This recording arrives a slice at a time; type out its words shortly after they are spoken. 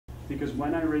because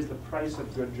when I raise the price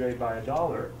of good J by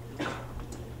 $1,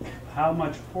 how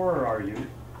much poorer are you?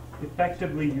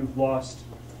 Effectively, you've lost,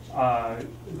 the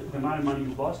amount of money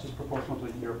you've lost is proportional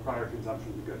to your prior consumption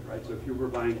of the good, right? So if you were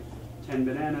buying 10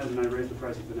 bananas and I raise the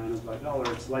price of bananas by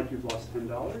 $1, it's like you've lost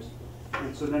 $10.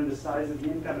 And so then the size of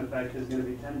the income effect is going to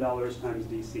be $10 times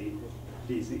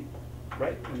DC,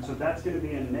 right? And so that's going to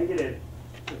be a negative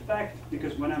effect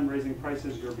because when I'm raising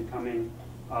prices, you're becoming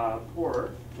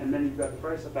poorer. And then you've got the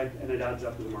price effect and it adds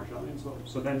up to the Marshall slope.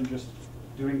 So then just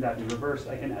doing that in reverse,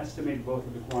 I can estimate both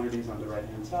of the quantities on the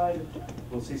right-hand side.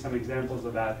 We'll see some examples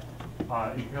of that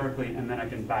empirically, and then I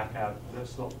can back out the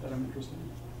slope that I'm interested in.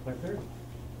 Is that clear?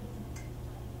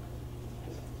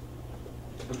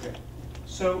 Okay.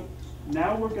 So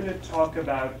now we're going to talk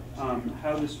about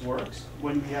how this works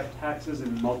when we have taxes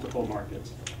in multiple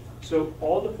markets. So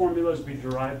all the formulas we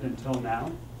derived until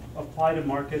now apply to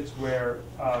markets where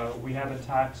we have a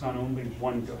tax on only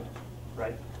one good,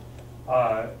 right?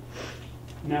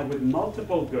 Now with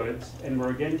multiple goods, and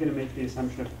we're again going to make the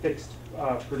assumption of fixed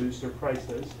producer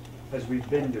prices, as we've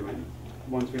been doing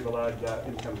once we've allowed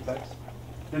income effects,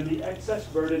 then the excess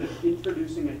burden of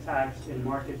introducing a tax in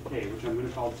market K, which I'm going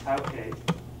to call tau K,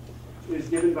 is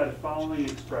given by the following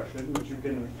expression, which you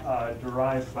can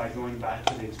derive by going back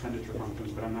to the expenditure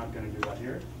functions, but I'm not going to do that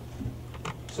here.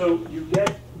 So you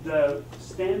get the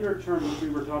standard term which we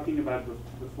were talking about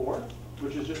before,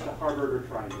 which is just a Harvard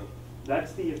triangle.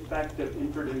 That's the effect of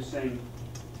introducing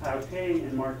tau K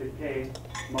in market K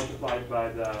multiplied by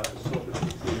the slope of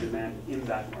fixed demand in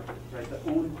that market, right?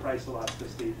 The own price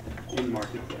elasticity in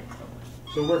market K.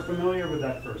 So we're familiar with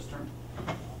that first term.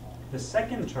 The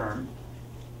second term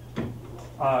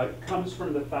comes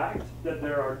from the fact that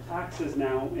there are taxes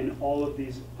now in all of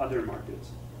these other markets.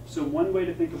 So one way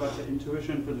to think about the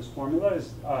intuition for this formula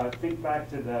is think back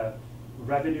to the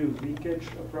revenue leakage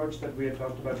approach that we had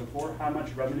talked about before. How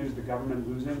much revenue is the government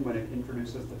losing when it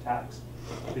introduces the tax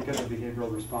because of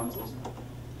behavioral responses?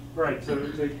 All right, so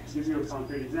to give you a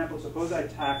concrete example, suppose I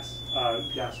tax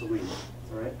gasoline,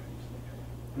 all right?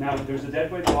 Now, there's a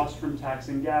deadweight loss from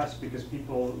taxing gas because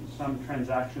some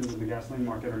transactions in the gasoline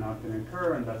market are not going to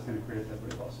occur, and that's going to create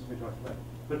deadweight loss, as we talked about.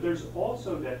 But there's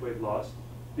also deadweight loss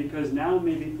because now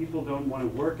maybe people don't want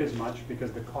to work as much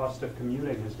because the cost of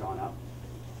commuting has gone up.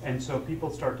 And so people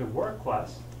start to work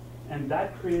less, and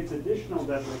that creates additional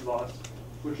deadweight loss,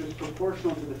 which is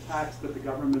proportional to the tax that the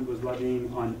government was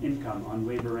levying on income, on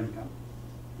labor income,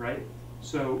 right?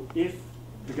 So if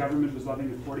the government was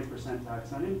levying a 40%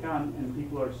 tax on income and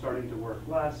people are starting to work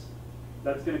less,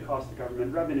 that's going to cost the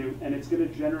government revenue, and it's going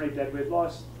to generate deadweight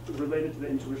loss related to the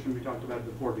intuition we talked about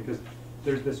before, because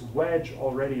there's this wedge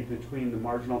already between the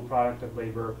marginal product of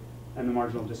labor and the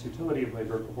marginal disutility of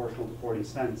labor proportional to 40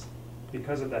 cents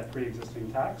because of that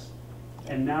pre-existing tax.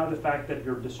 And now the fact that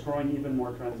you're destroying even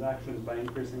more transactions by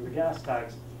increasing the gas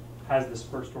tax has this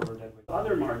first order deadweight.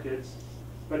 Other markets,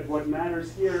 but what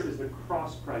matters here is the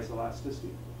cross-price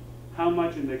elasticity. How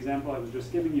much, in the example I was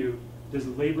just giving you, does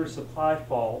labor supply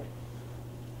fall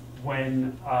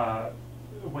when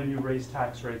you raise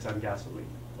tax rates on gasoline?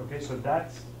 Okay, so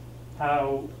that's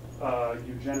how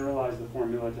you generalize the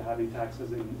formula to having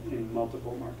taxes in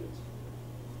multiple markets.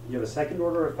 You have a second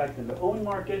order effect in the own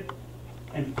market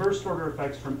and first order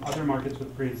effects from other markets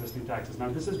with pre-existing taxes. Now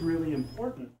this is really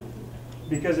important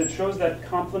because it shows that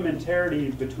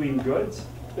complementarity between goods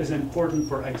is important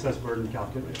for excess burden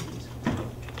calculations.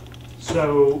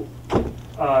 So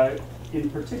in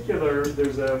particular,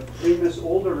 there's a famous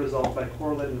older result by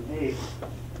Corlett and Haig,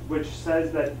 which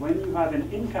says that when you have an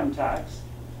income tax,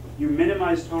 you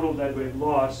minimize total deadweight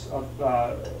loss of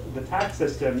the tax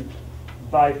system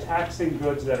by taxing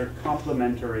goods that are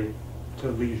complementary to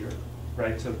leisure,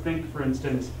 right? So think, for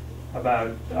instance,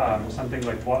 about something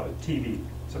like TV.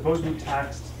 Suppose we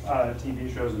taxed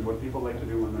TV shows, and what people like to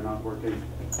do when they're not working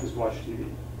is watch TV.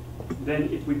 Then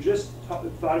if we just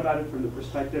thought about it from the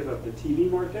perspective of the TV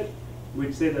market,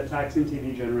 we'd say that taxing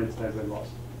TV generates deadweight loss.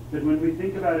 But when we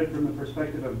think about it from the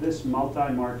perspective of this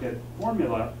multi-market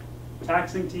formula,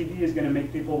 taxing TV is going to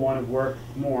make people want to work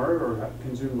more or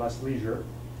consume less leisure.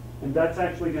 And that's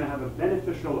actually going to have a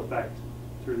beneficial effect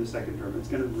through the second term. It's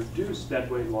going to reduce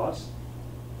deadweight loss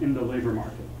in the labor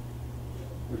market.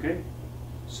 Okay?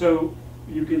 So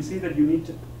you can see that you need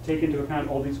to take into account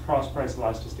all these cross-price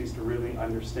elasticities to really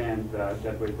understand the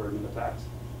deadweight burden of the tax,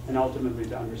 and ultimately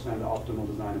to understand the optimal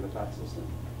design of a tax system.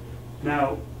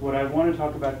 Now, what I want to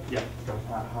talk about, yeah, go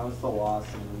ahead. How is the loss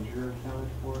in leisure accounted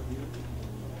for here?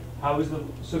 How is the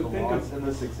loss in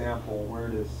this example, where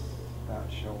does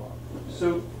that show up?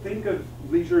 So think of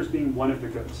leisure as being one of the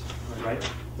goods, right?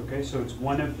 Okay, so it's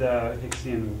one of the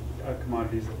Hicksian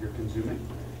commodities that you're consuming.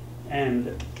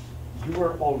 And you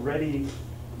are already,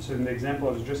 so in the example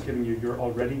I was just giving you, you're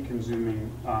already consuming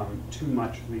too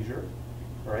much leisure,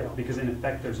 right? Because in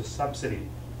effect, there's a subsidy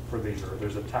for leisure.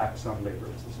 There's a tax on labor.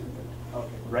 It's the same thing, Okay.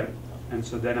 right? And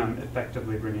so then I'm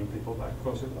effectively bringing people back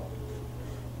closer to that.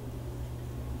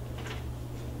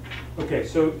 Okay,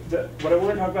 so what I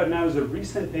want to talk about now is a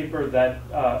recent paper that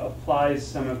applies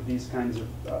some of these kinds of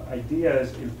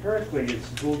ideas empirically. It's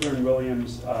Goulder and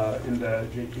Williams in the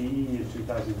JPE in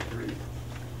 2003.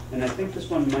 And I think this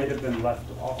one might have been left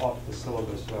off the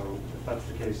syllabus, so if that's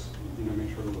the case, make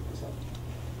sure to look this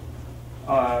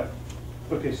up.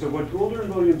 Okay, so what Goulder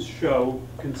and Williams show,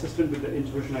 consistent with the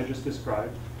intuition I just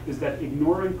described, is that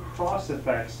ignoring cross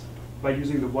effects by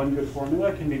using the one good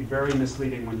formula can be very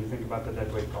misleading when you think about the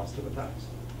deadweight cost of a tax.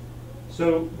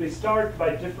 So they start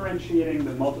by differentiating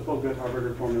the multiple good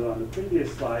Harberger formula on the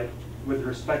previous slide with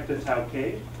respect to tau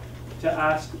k to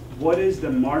ask what is the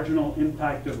marginal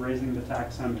impact of raising the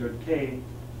tax on good k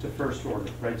to first order,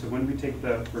 right? So when we take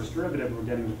the first derivative, we're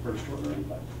getting the first order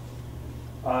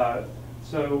impact.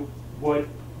 So what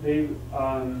they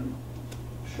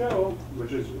show,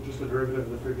 which is just the derivative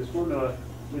of the previous formula,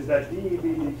 is that d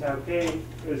tau k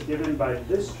is given by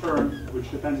this term, which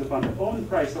depends upon the own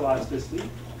price elasticity,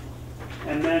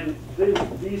 and then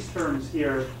these terms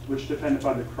here, which depend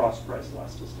upon the cross price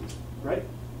elasticity, right?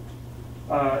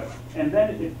 And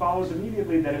then it follows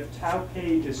immediately that if tau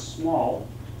k is small,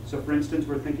 so for instance,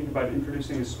 we're thinking about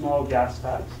introducing a small gas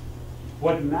tax,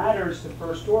 what matters to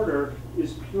first order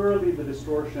is purely the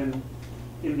distortion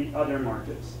in the other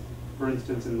markets, for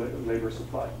instance, in labor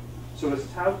supply. So as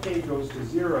tau k goes to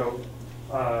 0,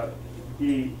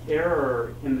 the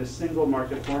error in the single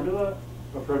market formula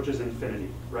approaches infinity,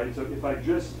 right? So if I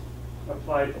just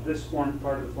applied this part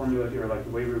of the formula here, like the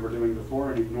way we were doing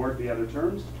before, and ignored the other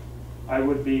terms, I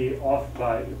would be off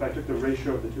by, if I took the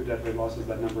ratio of the two deadweight losses,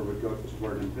 that number would go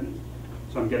toward infinity.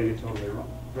 So I'm getting it totally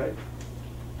wrong, right?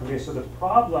 Okay, so the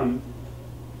problem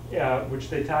which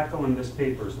they tackle in this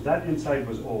paper, so that insight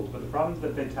was old, but the problems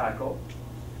that they tackle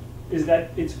is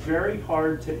that it's very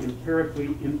hard to empirically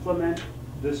implement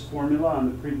this formula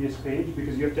on the previous page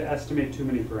because you have to estimate too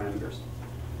many parameters.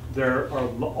 There are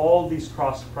all these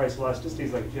cross price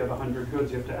elasticities, like if you have 100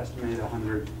 goods, you have to estimate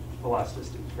 100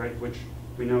 elasticities, right? Which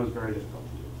we know is very difficult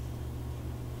to do.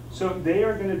 So they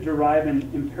are going to derive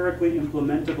an empirically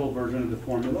implementable version of the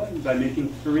formula by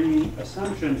making 3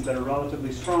 assumptions that are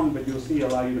relatively strong, but you'll see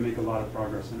allow you to make a lot of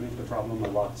progress and make the problem a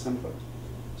lot simpler.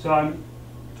 So I'm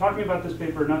talking about this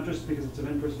paper not just because it's of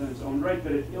interest in its own right,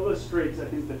 but it illustrates, I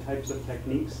think, the types of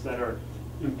techniques that are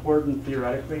important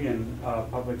theoretically in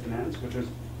public finance, which is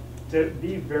to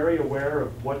be very aware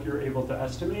of what you're able to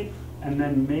estimate and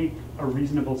then make a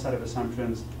reasonable set of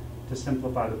assumptions to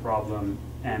simplify the problem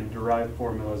and derive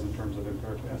formulas in terms of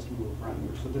empirically estimable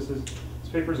parameters. So this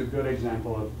paper is a good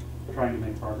example of trying to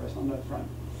make progress on that front.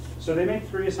 So they make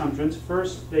 3 assumptions.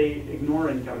 First, they ignore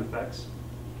income effects.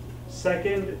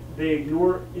 Second, they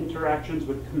ignore interactions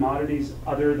with commodities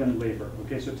other than labor.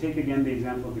 Okay, so take again the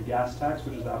example of the gas tax,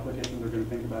 which is the application we're going to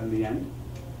think about in the end.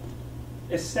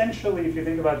 Essentially, if you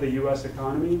think about the US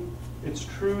economy, it's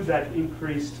true that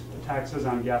increased taxes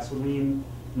on gasoline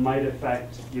might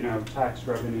affect, tax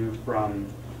revenue from,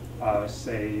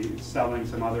 say, selling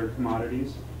some other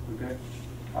commodities, okay?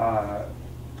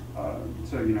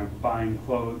 So, buying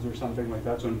clothes or something like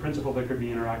that. So in principle, there could be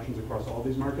interactions across all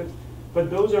these markets. But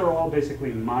those are all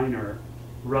basically minor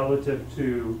relative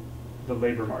to the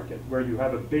labor market, where you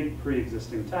have a big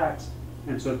pre-existing tax.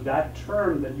 And so that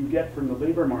term that you get from the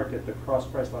labor market, the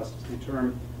cross-price elasticity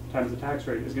term times the tax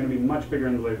rate, is going to be much bigger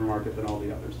in the labor market than all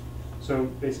the others. So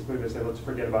basically they say, let's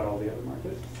forget about all the other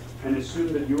markets and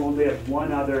assume that you only have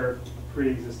one other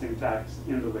pre-existing tax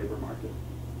in the labor market.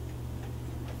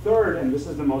 Third, and this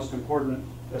is the most important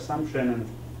assumption and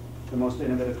the most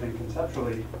innovative thing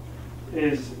conceptually,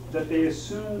 is that they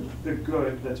assume the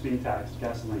good that's being taxed,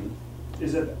 gasoline,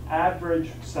 is of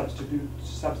average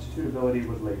substitutability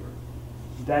with labor.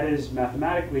 That is,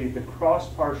 mathematically, the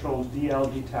cross-partial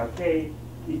dl d tau k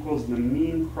equals the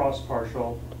mean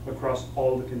cross-partial across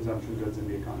all the consumption goods in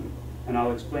the economy. And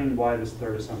I'll explain why this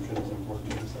third assumption is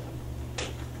important in a second.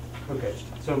 Okay,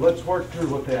 so let's work through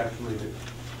what they actually do.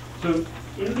 So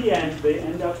in the end, they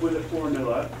end up with a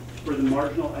formula for the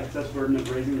marginal excess burden of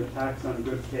raising the tax on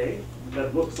good K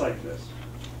that looks like this.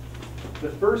 The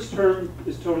first term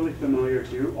is totally familiar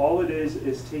to you. All it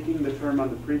is taking the term on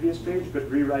the previous page, but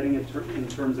rewriting it in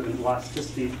terms of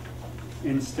elasticity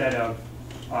instead of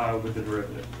with the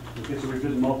derivative. Okay, so we've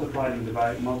just multiplied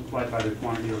by the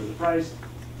quantity over the price,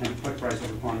 and put price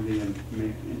over quantity and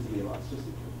made into the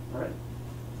elasticity. All right.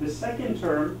 The second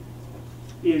term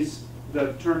is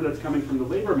the term that's coming from the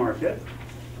labor market.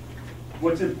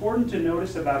 What's important to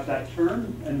notice about that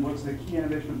term, and what's the key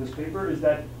innovation of this paper, is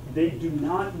that they do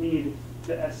not need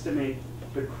to estimate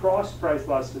the cross-price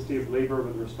elasticity of labor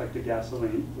with respect to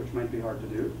gasoline, which might be hard to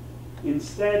do.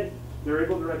 Instead, they're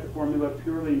able to write the formula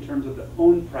purely in terms of the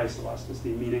own price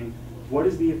elasticity, meaning what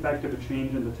is the effect of a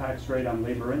change in the tax rate on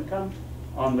labor income,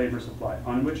 on labor supply,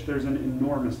 on which there's an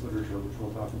enormous literature, which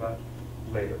we'll talk about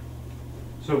later.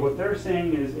 So what they're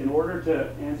saying is, in order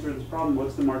to answer this problem,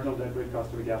 what's the marginal dead weight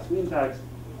cost of a gasoline tax,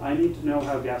 I need to know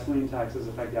how gasoline taxes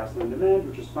affect gasoline demand,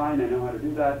 which is fine, I know how to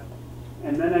do that.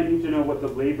 And then I need to know what the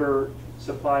labor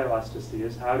supply elasticity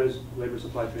is. How does labor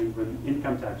supply change when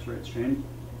income tax rates change,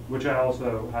 which I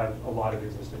also have a lot of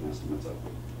existing estimates of.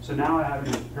 So now I have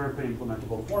an empirically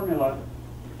implementable formula.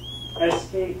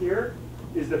 SK here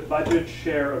is the budget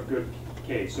share of good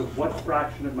K. So what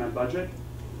fraction of my budget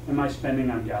am I spending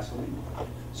on gasoline?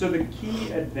 So the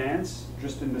key advance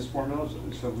just in this formula,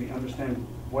 so we understand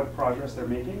what progress they're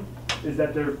making, is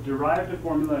that they've derived a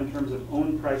formula in terms of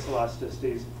own price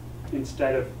elasticities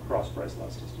instead of cross price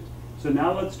elasticities. So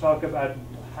now let's talk about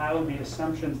how the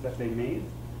assumptions that they made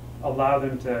allow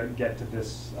them to get to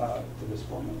this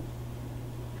formula.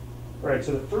 All right,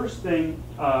 so the first thing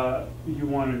you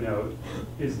want to note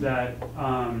is that,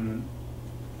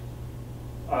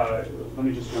 let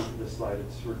me just jump to this slide,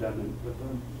 it's redundant with the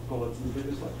bullets in the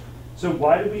previous slide. So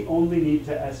why do we only need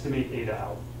to estimate eta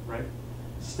out, right?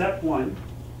 Step one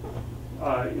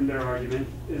in their argument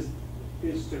is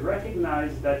to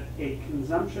recognize that a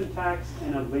consumption tax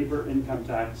and a labor income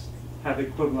tax have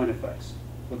equivalent effects.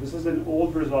 So this is an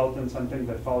old result and something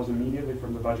that follows immediately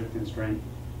from the budget constraint,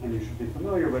 and you should be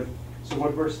familiar with. So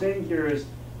what we're saying here is,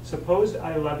 suppose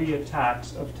I levy a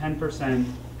tax of 10%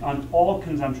 on all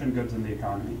consumption goods in the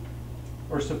economy.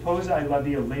 Or suppose I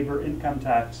levy a labor income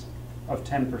tax of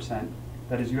 10%.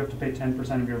 That is, you have to pay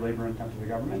 10% of your labor income to the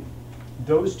government.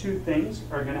 Those two things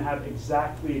are going to have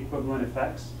exactly equivalent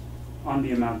effects on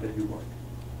the amount that you work.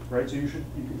 Right? So you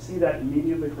can see that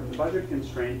immediately from the budget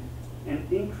constraint. An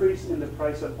increase in the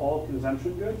price of all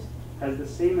consumption goods has the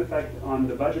same effect on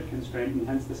the budget constraint, and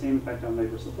hence the same effect on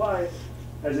labor supply,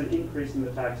 as an increase in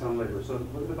the tax on labor. So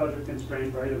look at the budget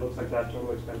constraint, right? It looks like that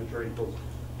total expenditure equals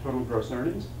total gross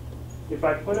earnings. If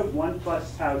I put a 1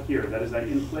 plus tau here, that is, I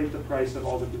inflate the price of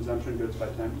all the consumption goods by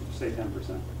 10, say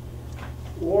 10%.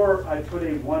 Or I put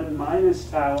a 1 minus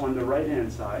tau on the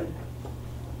right-hand side,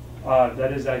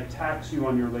 that is, I tax you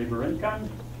on your labor income,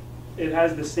 it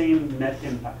has the same net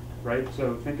impact, right?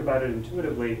 So think about it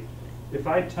intuitively. If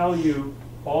I tell you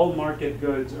all market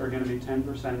goods are going to be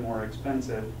 10% more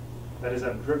expensive, that is,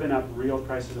 I've driven up real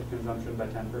prices of consumption by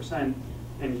 10%,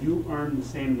 and you earn the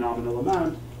same nominal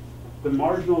amount, the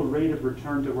marginal rate of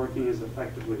return to working is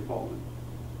effectively fallen.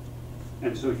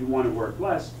 And so you want to work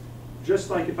less, just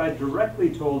like if I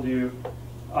directly told you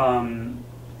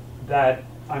that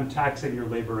I'm taxing your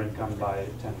labor income by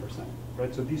 10%,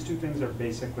 right? So these two things are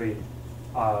basically,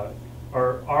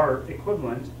 are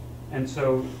equivalent. And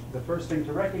so the first thing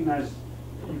to recognize,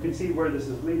 you can see where this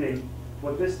is leading.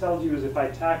 What this tells you is if I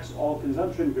tax all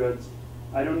consumption goods,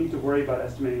 I don't need to worry about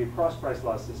estimating a cross-price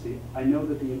elasticity. I know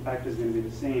that the impact is going to be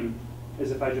the same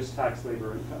as if I just tax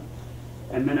labor income.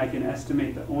 And then I can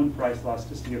estimate the own price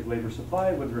elasticity of labor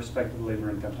supply with respect to the labor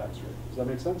income tax rate. Does that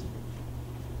make sense?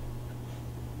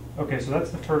 Okay, so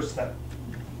that's the first step.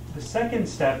 The second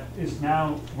step is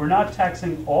now we're not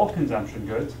taxing all consumption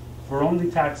goods. We're only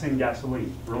taxing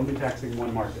gasoline. We're only taxing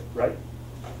one market, right?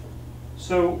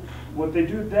 So what they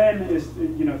do then is,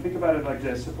 think about it like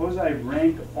this. Suppose I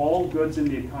rank all goods in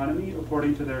the economy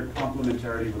according to their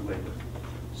complementarity with labor.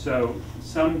 So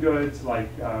some goods, like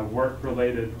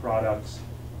work-related products,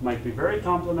 might be very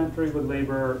complementary with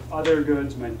labor. Other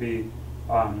goods might be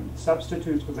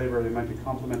substitutes with labor. They might be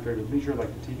complementary with leisure, like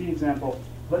the TV example.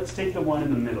 Let's take the one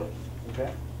in the middle,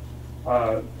 okay?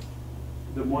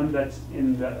 The one that's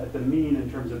at the mean in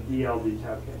terms of DL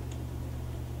tau K.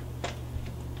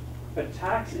 A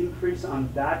tax increase on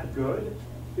that good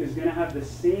is going to have the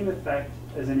same effect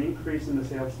as an increase in the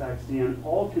sales tax D on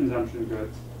all consumption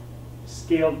goods,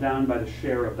 scaled down by the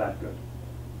share of that good.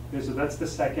 Okay, so that's the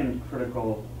second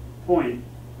critical point.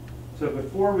 So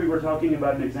before we were talking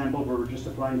about an example where we're just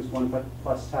applying this 1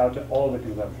 plus tau to all the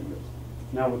consumption goods.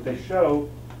 Now what they show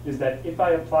is that if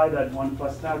I apply that 1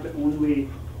 plus tau to only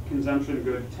consumption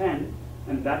good 10,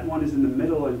 and that one is in the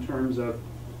middle in terms of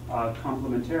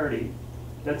complementarity,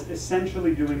 that's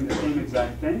essentially doing the same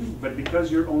exact thing, but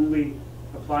because you're only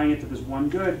applying it to this one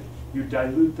good, you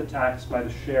dilute the tax by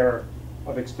the share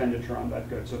of expenditure on that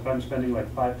good. So if I'm spending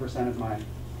like 5% of my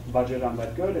budget on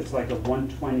that good, it's like a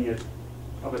 1/20th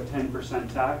of a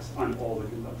 10% tax on all the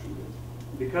consumption goods.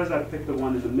 because I picked the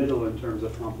one in the middle in terms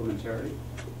of complementarity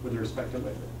with respect to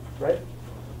labor, right?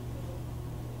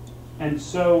 And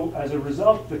so as a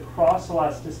result, the cross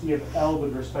elasticity of L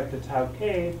with respect to tau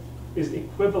K is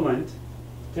equivalent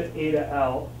to eta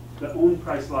L, the own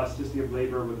price elasticity of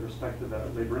labor with respect to the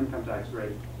labor income tax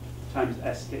rate, times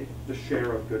SK, the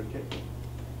share of good K.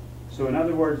 So in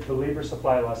other words, the labor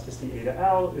supply elasticity eta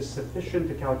L is sufficient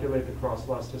to calculate the cross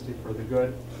elasticity for the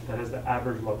good that has the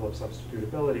average level of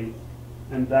substitutability,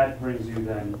 and that brings you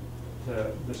then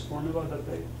to this formula that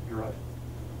they derive.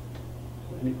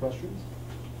 So any questions?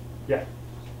 Yeah.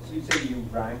 So you say you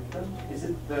rank them? Is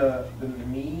it the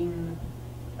mean?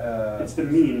 It's the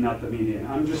mean, not the median.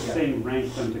 I'm just Yeah. saying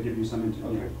rank them to give you some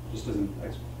Okay. just as an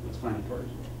explanatory.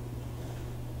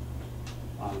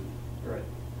 Right.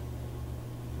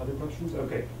 Other questions?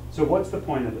 Okay. So what's the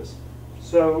point of this?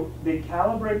 So they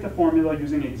calibrate the formula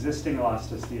using existing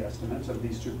elasticity estimates of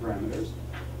these two parameters.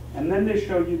 And then they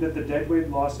show you that the deadweight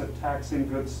loss of taxing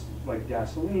goods like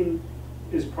gasoline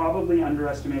is probably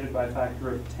underestimated by a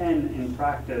factor of 10 in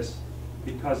practice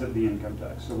because of the income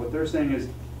tax. So what they're saying is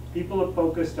people have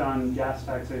focused on gas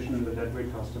taxation and the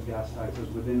deadweight cost of gas taxes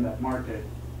within that market,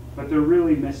 but they're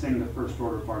really missing the first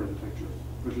order part of the picture,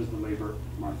 which is the labor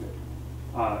market.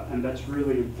 And that's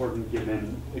really important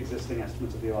given existing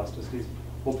estimates of the elasticities.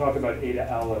 We'll talk about eta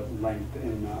L at length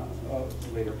in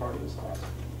a later part of this class.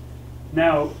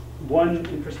 Now, one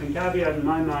interesting caveat in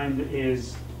my mind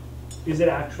is it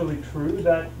actually true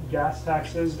that gas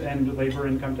taxes and labor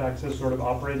income taxes sort of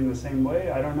operate in the same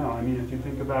way? I don't know. I mean, if you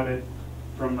think about it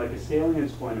from like a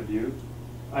salience point of view,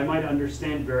 I might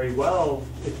understand very well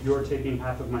if you're taking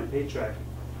half of my paycheck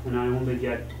and I only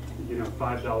get,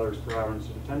 $5 per hour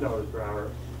instead of $10 per hour.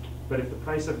 But if the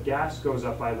price of gas goes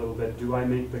up by a little bit, do I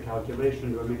make the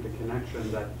calculation, do I make the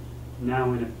connection that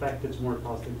now in effect it's more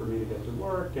costly for me to get to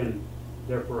work and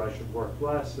therefore I should work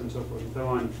less and so forth and so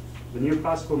on. The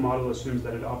neoclassical model assumes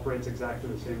that it operates exactly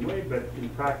the same way, but in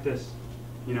practice,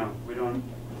 we don't,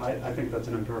 I think that's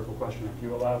an empirical question if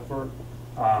you allow for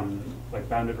like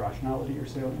bounded rationality or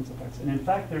salience effects. And in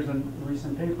fact, there's a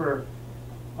recent paper,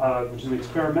 which is an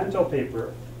experimental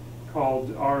paper,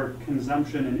 called Are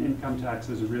Consumption and Income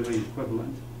Taxes Really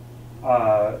Equivalent?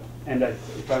 And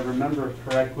if I remember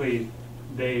correctly,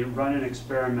 they run an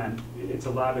experiment, it's a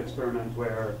lab experiment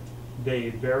where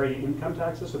they vary income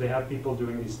taxes, so they have people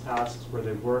doing these tasks where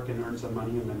they work and earn some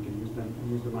money and then can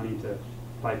use the money to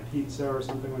buy pizza or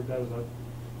something like that. I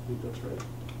think that's right.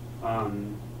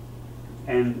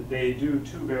 And they do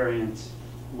two variants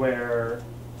where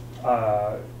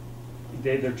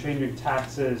they're changing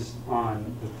taxes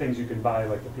on the things you can buy,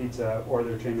 like the pizza, or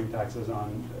they're changing taxes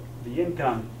on the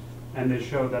income, and they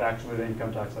show that actually the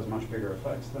income tax has much bigger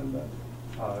effects than the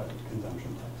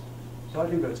consumption tax. So I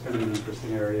think that's kind of an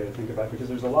interesting area to think about because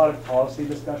there's a lot of policy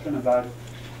discussion about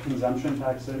consumption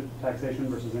taxation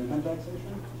versus income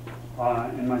taxation.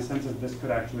 And my sense is this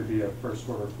could actually be a first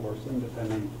order force in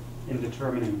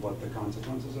determining what the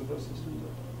consequences of those systems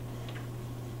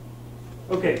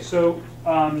are. Okay, so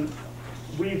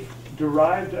we've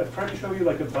derived, I've tried to show you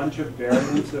like a bunch of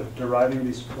variants of deriving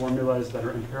these formulas that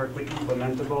are empirically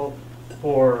implementable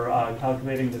for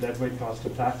calculating the deadweight cost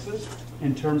of taxes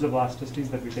in terms of elasticities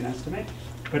that we can estimate.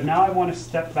 But now I want to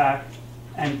step back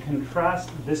and contrast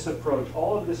this approach.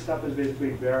 All of this stuff is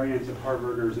basically variants of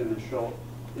Harberger's initial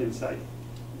insight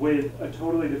with a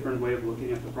totally different way of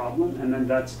looking at the problem, and then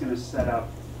that's going to set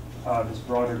up this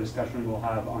broader discussion we'll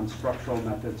have on structural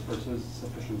methods versus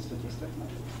sufficient statistic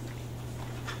methods.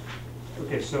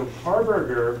 Okay, so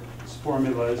Harberger's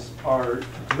formulas are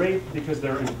great because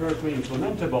they're empirically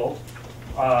implementable,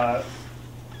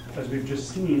 as we've just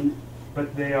seen,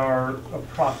 but they are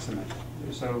approximate.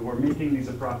 So we're making these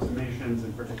approximations,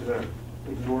 in particular,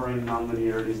 ignoring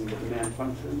nonlinearities in the demand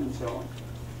function and so on.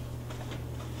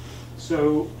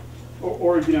 So,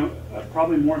 a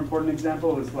probably more important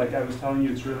example is like I was telling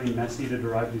you, it's really messy to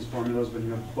derive these formulas when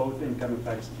you have both income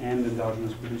effects and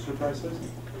endogenous producer prices.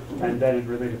 And then it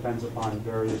really depends upon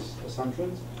various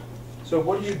assumptions. So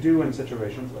what do you do in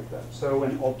situations like that? So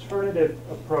an alternative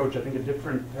approach, I think a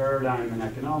different paradigm in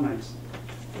economics,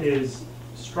 is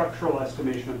structural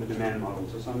estimation of the demand model.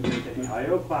 So some of you are taking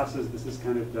I/O classes. This is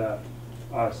kind of the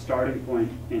starting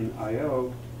point in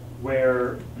I/O,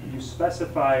 where you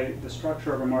specify the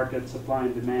structure of a market, supply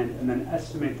and demand, and then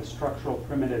estimate the structural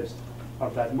primitives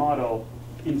of that model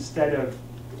instead of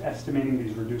estimating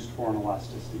these reduced form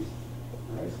elasticities.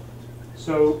 Right?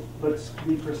 So let's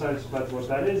be precise about what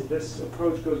that is. This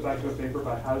approach goes back to a paper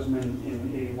by Hausman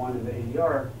in '81 in the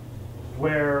AER,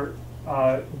 where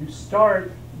you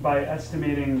start by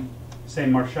estimating, say,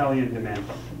 Marshallian demand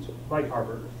functions, like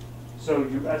Harberger. So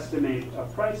you estimate a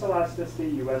price elasticity,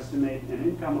 you estimate an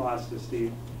income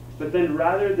elasticity, but then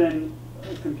rather than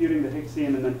computing the Hicksian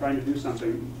and then trying to do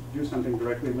something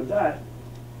directly with that,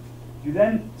 you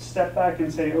then step back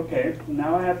and say, okay,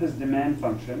 now I have this demand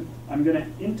function. I'm going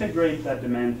to integrate that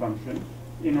demand function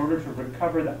in order to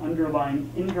recover the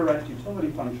underlying indirect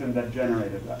utility function that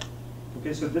generated that.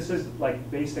 Okay, so this is like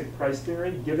basic price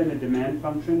theory. Given a demand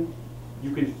function,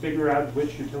 you can figure out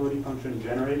which utility function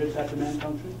generated that demand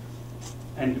function.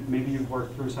 And maybe you've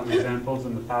worked through some examples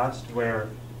in the past where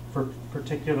for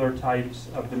particular types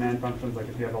of demand functions, like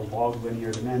if you have a log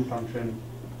linear demand function,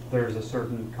 there's a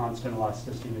certain constant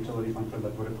elasticity utility function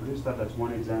that would have produced that. That's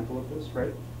one example of this,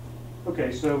 right?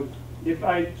 Okay, so if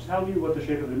I tell you what the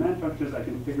shape of the demand function is, I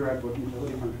can figure out what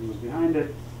utility function was behind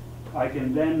it. I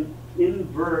can then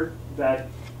invert that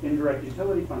indirect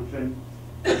utility function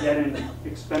to get an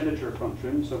expenditure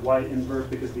function. So why invert?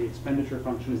 Because the expenditure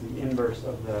function is the inverse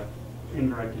of the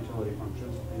indirect utility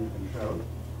function, and you can show.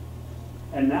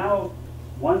 And now,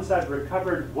 once I've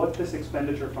recovered what this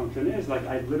expenditure function is, like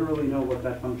I literally know what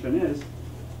that function is,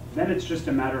 then it's just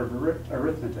a matter of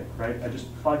arithmetic, right? I just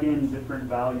plug in different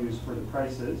values for the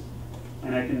prices,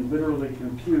 and I can literally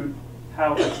compute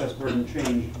how excess burden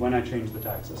changed when I change the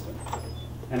tax system.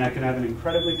 And I can have an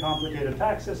incredibly complicated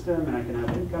tax system, and I can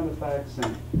have income effects,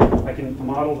 and I can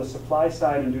model the supply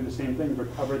side and do the same thing,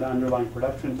 recover the underlying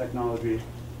production technology.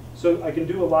 So I can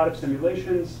do a lot of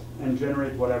simulations and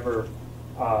generate whatever,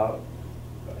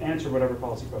 answer whatever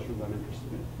policy questions I'm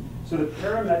interested in. So the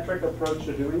parametric approach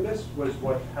to doing this was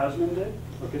what Hausman did.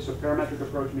 Okay, so parametric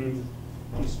approach means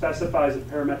he specifies a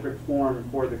parametric form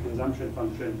for the consumption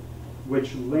function,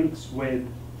 which links with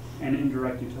an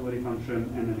indirect utility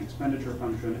function and an expenditure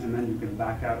function, and then you can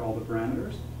back out all the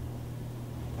parameters.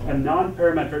 A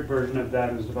non-parametric version of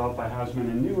that was developed by Hausman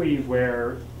and Newey,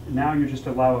 where now you just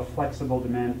allow a flexible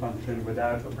demand function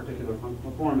without a particular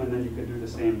functional form, and then you can do the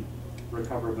same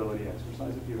recoverability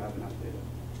exercise if you have enough data.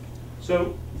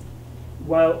 So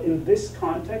while in this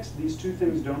context, these two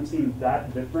things don't seem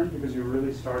that different because you're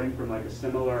really starting from like a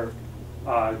similar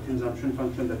consumption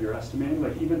function that you're estimating.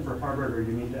 Like even for Harburger,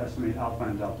 you need to estimate alpha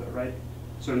and delta, right?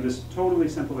 So in this totally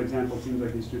simple example, it seems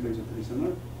like these two things are pretty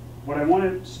similar. What I want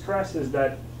to stress is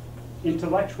that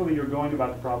intellectually, you're going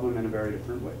about the problem in a very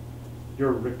different way.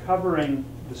 You're recovering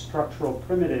the structural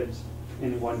primitives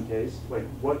in one case, like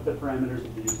what the parameters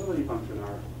of the utility function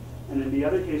are. And in the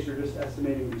other case, you're just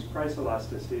estimating these price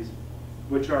elasticities,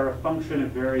 which are a function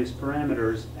of various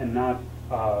parameters and not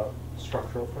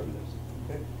structural primitives.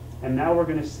 Okay? And now we're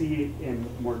going to see in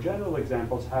more general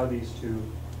examples how these two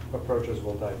approaches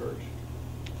will diverge.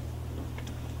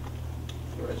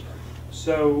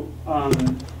 So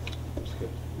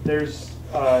there's,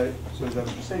 so as I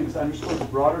was just saying, this underscores the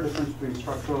broader difference between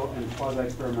structural and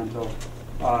quasi-experimental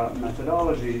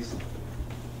methodologies.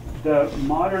 The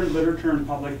modern literature in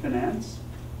public finance,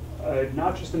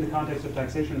 not just in the context of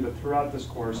taxation, but throughout this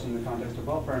course in the context of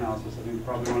welfare analysis, I think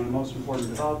probably one of the most important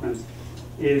developments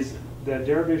is the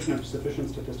derivation of sufficient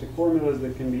statistic formulas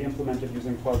that can be implemented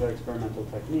using quasi-experimental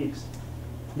techniques.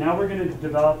 Now we're going to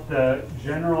develop the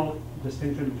general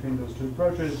distinction between those two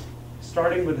approaches,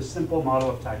 starting with a simple model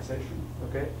of taxation,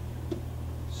 okay?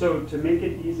 So to make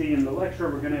it easy in the lecture,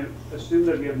 we're going to assume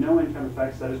that we have no income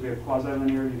effects, that is we have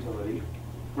quasi-linear utility.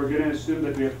 We're going to assume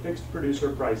that we have fixed producer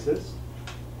prices,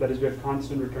 that is we have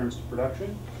constant returns to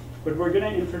production. But we're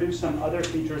going to introduce some other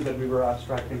features that we were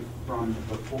abstracting from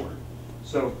before.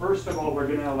 So first of all, we're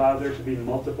going to allow there to be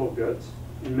multiple goods.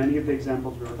 In many of the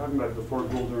examples we were talking about before,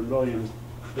 Goulder and Williams,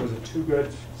 there was a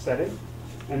two-good setting.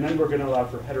 And then we're going to allow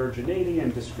for heterogeneity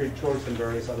and discrete choice and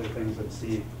various other things and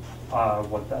see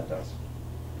what that does.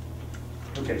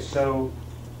 Okay, so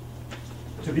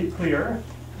to be clear,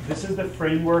 this is the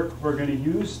framework we're going to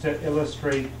use to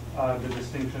illustrate the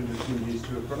distinction between these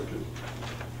two approaches.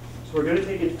 So we're going to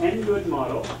take an n-good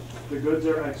model. The goods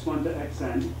are x1 to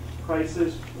xn.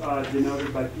 Prices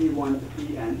denoted by p1 to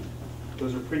pn.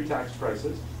 Those are pre-tax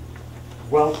prices.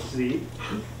 Wealth z.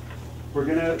 We're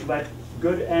going to let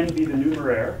good n be the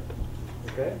numeraire,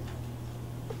 okay?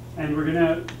 And we're going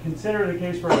to consider the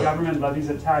case where a government levies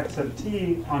a tax of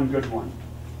t on good 1.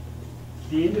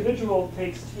 The individual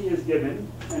takes t as given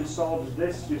and solves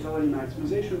this utility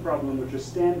maximization problem, which is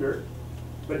standard.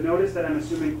 But notice that I'm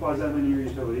assuming quasi-linear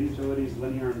utility. Utility is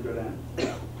linear on good n.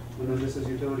 And then this is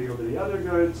utility over the other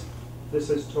goods. This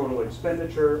is total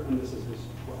expenditure, and this is his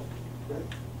wealth. Okay?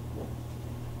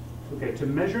 Okay, to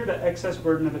measure the excess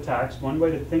burden of a tax, one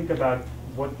way to think about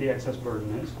what the excess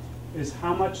burden is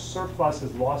how much surplus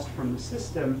is lost from the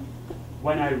system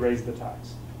when I raise the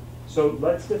tax. So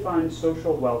let's define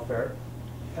social welfare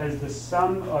as the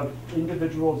sum of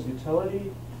individuals'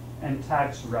 utility and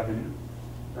tax revenue.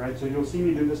 All right, so you'll see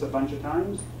me do this a bunch of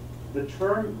times. The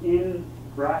term in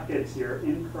brackets here,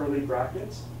 in curly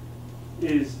brackets,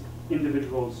 is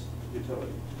individuals'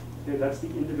 utility. Okay, that's the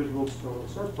individual's total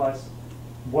surplus.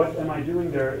 What am I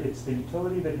doing there? It's the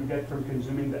utility that you get from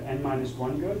consuming the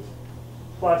n-1 goods,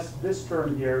 plus this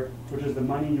term here, which is the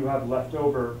money you have left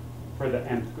over for the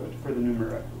nth good, for the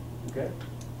numerator. Okay?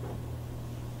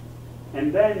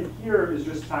 And then here is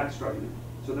just tax revenue.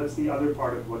 So that's the other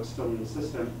part of what's still in the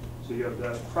system. So you have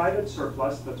the private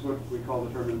surplus, that's what we call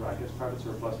the term in brackets, private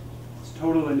surplus. It's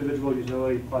total individual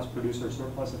utility plus producer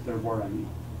surplus if there were any.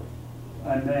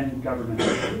 And then government,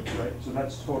 right? So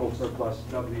that's total surplus,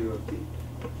 W of T.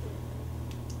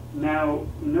 Now,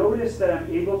 notice that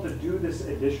I'm able to do this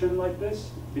addition like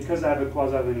this because I have a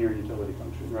quasi-linear utility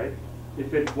function, right?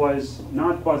 If it was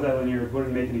not quasi-linear, it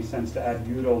wouldn't make any sense to add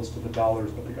utils to the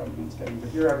dollars that the government's getting. But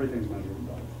here, everything's measured in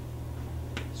dollars.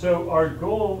 So our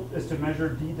goal is to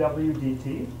measure dW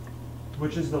dt,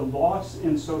 which is the loss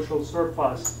in social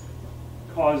surplus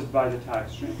caused by the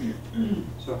tax change.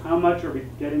 So how much are we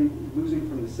losing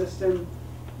from the system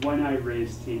when I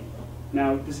raise T?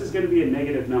 Now, this is going to be a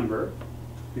negative number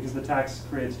because the tax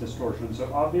creates distortion. So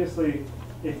obviously,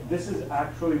 if this is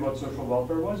actually what social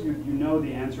welfare was, you know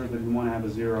the answer that you want to have a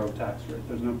 0 tax rate.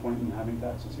 There's no point in having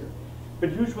taxes here.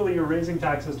 But usually you're raising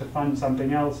taxes to fund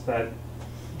something else that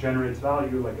generates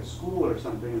value, like a school or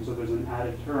something, and so there's an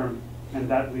added term, and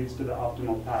that leads to the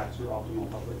optimal tax or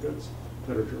optimal public goods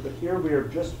literature. But here we are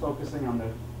just focusing on the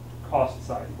cost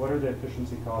side. What are the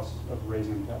efficiency costs of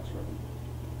raising tax revenue?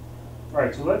 All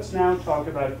right, so let's now talk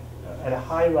about, at a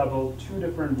high level, 2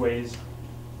 different ways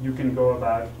you can go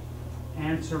about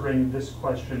answering this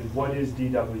question, what is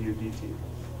dW dt?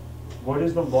 What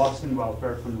is the loss in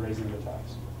welfare from raising the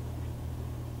tax?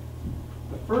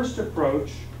 The first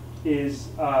approach is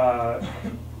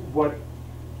what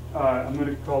I'm going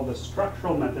to call the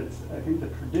structural method. I think the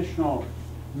traditional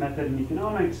method in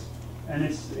economics, and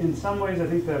it's in some ways I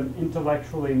think the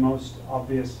intellectually most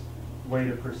obvious way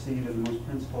to proceed and the most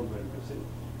principled way to proceed.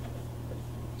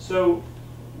 So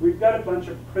we've got a bunch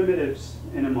of primitives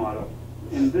in a model.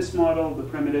 In this model, the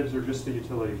primitives are just the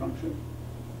utility function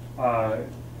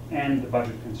and the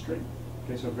budget constraint.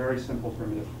 Okay, so very simple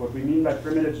primitive. What we mean by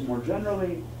primitives more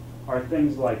generally are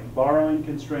things like borrowing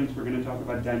constraints. We're going to talk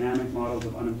about dynamic models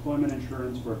of unemployment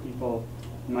insurance where people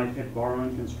might hit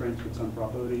borrowing constraints with some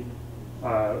probability.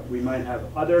 We might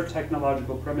have other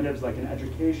technological primitives like in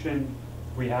education.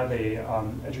 We have a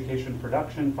education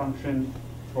production function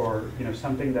for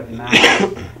something that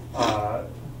maps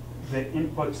the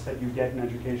inputs that you get in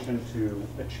education to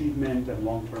achievement and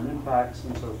long-term impacts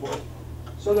and so forth.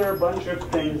 So there are a bunch of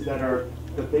things that are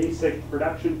the basic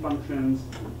production functions,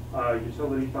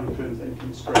 utility functions, and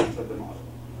constraints of the model,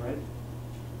 right?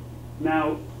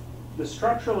 Now, the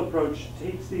structural approach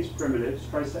takes these primitives,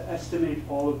 tries to estimate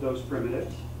all of those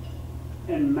primitives,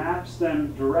 and maps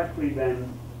them directly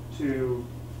then to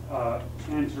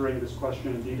answering this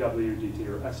question dW dt,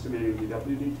 or estimating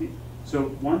dW dt.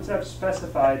 So once I've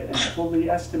specified and fully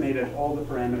estimated all the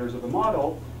parameters of a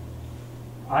model,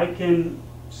 I can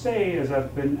say, as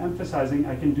I've been emphasizing,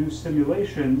 I can do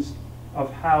simulations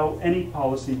of how any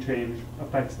policy change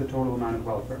affects the total amount of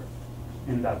welfare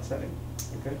in that setting.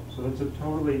 Okay, so that's a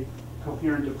totally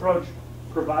coherent approach,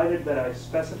 provided that I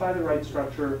specify the right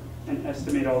structure and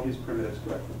estimate all these primitives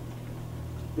correctly.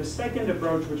 The second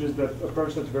approach, which is the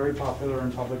approach that's very popular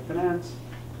in public finance,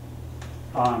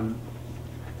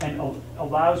 and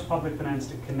allows public finance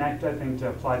to connect, I think, to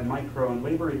applied micro and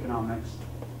labor economics,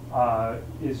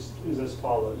 is as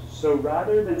follows. So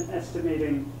rather than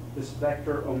estimating this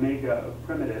vector omega of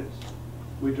primitives,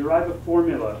 we derive a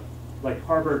formula like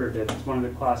Harberger did. It's one of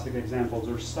the classic examples,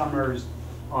 or Summers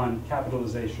on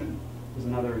capitalization is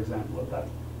another example of that.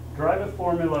 Derive a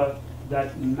formula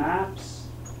that maps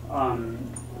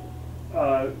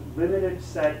a limited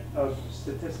set of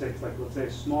statistics, like let's say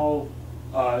a small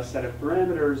set of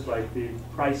parameters like the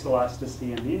price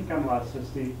elasticity and the income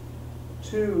elasticity,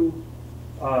 to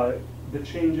the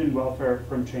change in welfare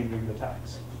from changing the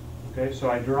tax. Okay, so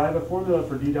I derive a formula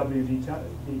for dW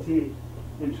dt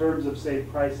in terms of, say,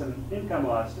 price and income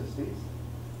elasticities.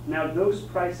 Now, those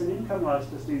price and income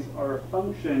elasticities are a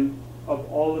function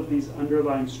of all of these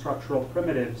underlying structural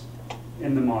primitives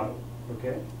in the model.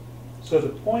 Okay, so the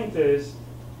point is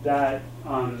that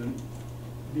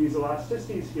these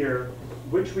elasticities here,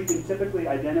 which we can typically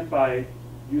identify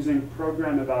using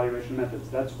program evaluation methods,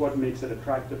 that's what makes it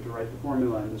attractive to write the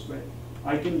formula in this way.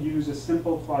 I can use a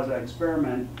simple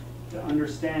quasi-experiment to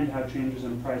understand how changes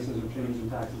in prices or changes in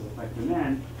taxes affect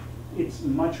demand, it's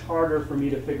much harder for me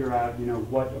to figure out,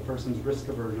 what a person's risk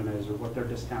aversion is or what their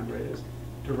discount rate is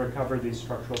to recover these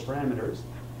structural parameters.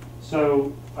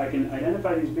 So I can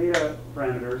identify these beta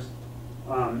parameters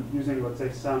using, let's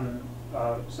say, some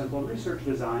simple research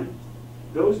design.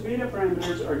 Those beta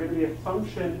parameters are going to be a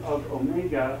function of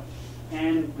omega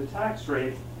and the tax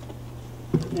rate.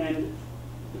 And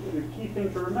the key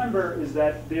thing to remember is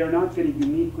that they are not going to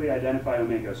uniquely identify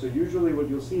omega. So usually what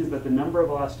you'll see is that the number of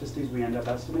elasticities we end up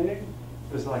estimating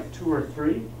is like 2 or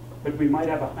 3, but we might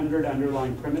have 100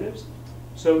 underlying primitives.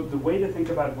 So the way to think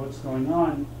about what's going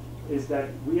on is that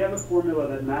we have a formula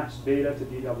that maps beta to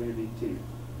dWdt.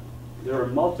 There are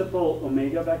multiple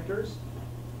omega vectors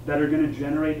that are going to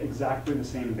generate exactly the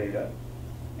same beta.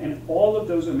 And all of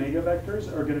those omega vectors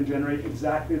are going to generate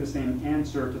exactly the same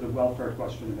answer to the welfare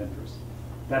question of interest.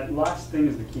 That last thing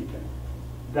is the key thing.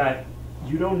 That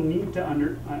you don't need to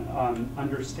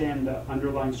understand the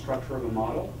underlying structure of a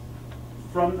model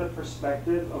from the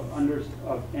perspective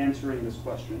of answering this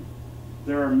question.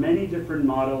 There are many different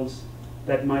models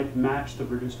that might match the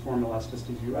reduced form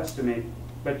elasticities you estimate,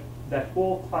 but that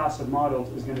whole class of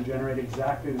models is going to generate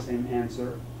exactly the same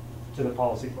answer to the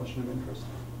policy question of interest.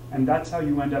 And that's how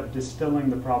you end up distilling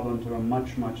the problem to a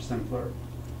much, much simpler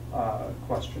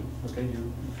question. Okay,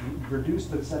 you reduce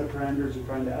the set of parameters you're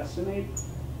trying to estimate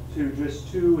to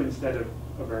just 2 instead of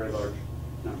a very large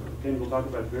number. Okay, and we'll talk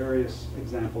about various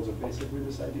examples of basically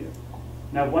this idea.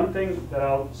 Now, one thing that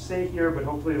I'll say here, but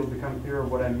hopefully it'll become clearer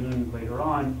what I mean later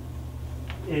on,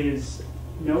 is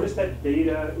notice that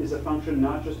beta is a function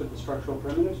not just of the structural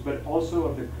primitives, but also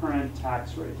of the current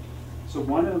tax rate. So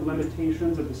one of the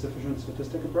limitations of the sufficient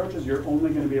statistic approach is you're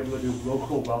only going to be able to do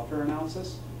local welfare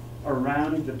analysis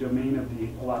around the domain of the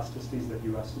elasticities that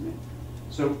you estimate.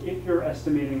 So if you're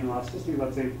estimating an elasticity,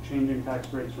 let's say changing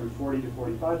tax rates from 40 to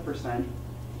 45%,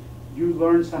 you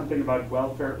learn something about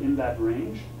welfare in that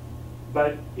range.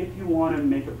 But if you want to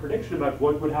make a prediction about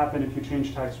what would happen if you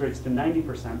change tax rates to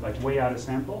 90%, like way out of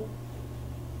sample,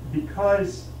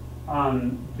 because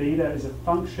beta is a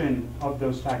function of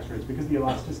those tax rates, because the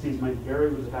elasticities might vary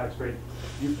with the tax rate,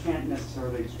 you can't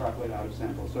necessarily extrapolate out of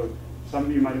sample. So some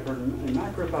of you might have heard in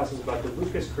macro classes about the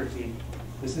Lucas critique.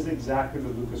 This is exactly the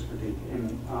Lucas critique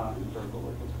in empirical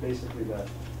work. It's basically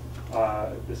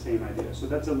the same idea. So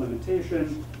that's a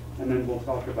limitation, and then we'll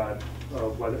talk about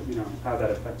whether how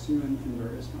that affects you in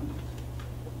various contexts.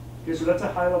 Okay, so that's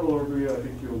a high-level overview. I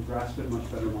think you'll grasp it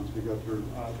much better once we go through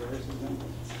various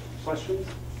examples. Questions?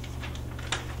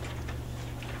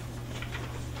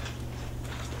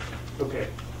 Okay,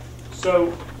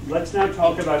 so let's now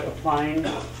talk about applying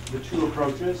the 2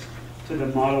 approaches to the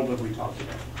model that we talked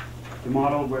about. The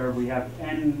model where we have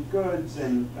N goods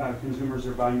and consumers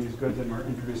are buying these goods and we're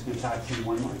introducing a tax in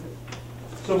one market.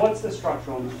 So what's the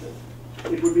structural method?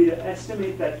 It would be to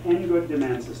estimate that N good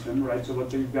demand system, right? So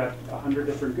let's say you've got 100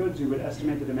 different goods, you would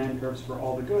estimate the demand curves for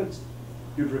all the goods.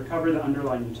 You'd recover the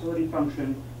underlying utility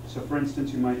function. So for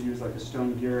instance, you might use like a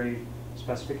Stone-Geary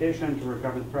specification to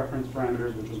recover the preference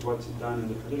parameters, which is what's done in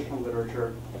the traditional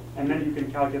literature. And then you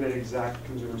can calculate exact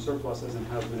consumer surpluses in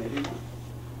Hausman 81.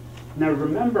 Now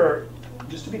remember,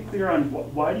 just to be clear on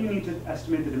why do you need to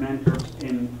estimate the demand curves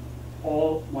in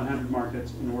all 100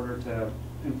 markets in order to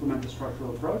implement the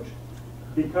structural approach?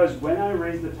 Because when I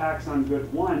raise the tax on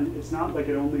good 1, it's not like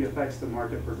it only affects the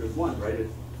market for good 1, right? It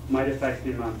might affect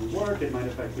the amount we work, it might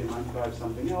affect the amount of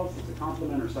something else, it's a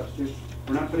complement or substitute.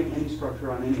 We're not putting any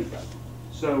structure on any of that.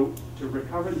 So to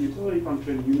recover the utility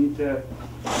function, you need to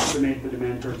estimate the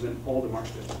demand curves in all the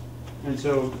markets. And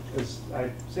so, as I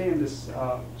say in this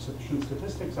sufficient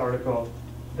statistics article,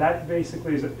 that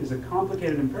basically is a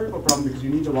complicated empirical problem because you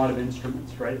need a lot of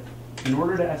instruments, right? In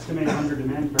order to estimate 100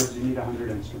 demand curves, you need 100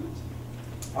 instruments.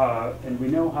 And we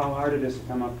know how hard it is to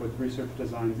come up with research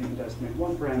designs even to estimate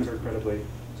one parameter credibly.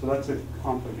 So that's a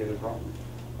complicated problem.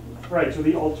 Right, so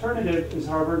the alternative is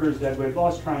Harberger's dead wave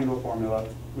loss triangle formula,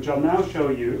 which I'll now show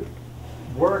you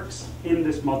works in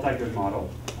this multi-good model.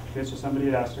 Okay, so somebody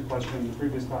had asked a question in the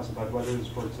previous class about whether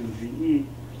this works in GE,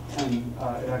 and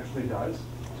it actually does.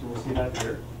 So we'll see that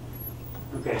here.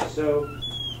 Okay, so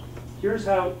here's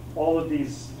how all of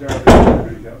these derivations are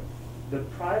going to go. The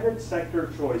private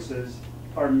sector choices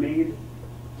are made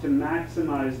to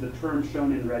maximize the term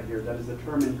shown in red here, that is the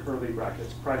term in curly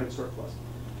brackets, private surplus.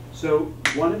 So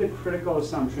one of the critical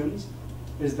assumptions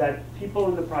is that people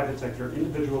in the private sector,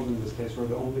 individuals in this case, who are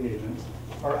the only agents,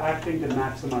 are acting to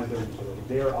maximize their utility.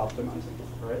 They are optimizing,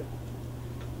 right?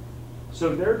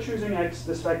 So they're choosing X,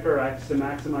 this vector X, to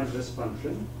maximize this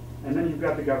function, and then you've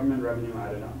got the government revenue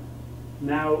added on.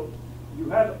 Now, you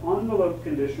have envelope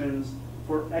conditions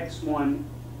for X1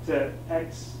 to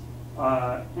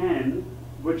Xn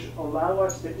which allow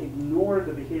us to ignore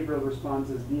the behavioral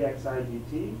responses dxi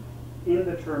dt in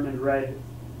the term in red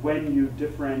when you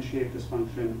differentiate this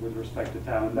function with respect to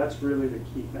tau, and that's really the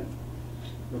key thing,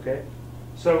 okay?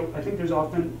 So I think there's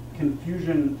often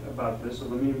confusion about this, so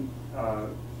let me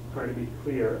try to be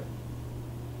clear.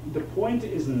 The point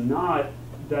is not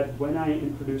that when I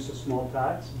introduce a small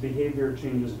tax, behavior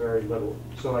changes very little,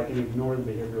 so I can ignore the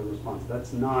behavioral response.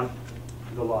 That's not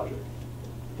the logic.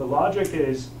 The logic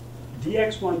is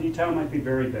dx1 d tau might be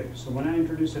very big. So when I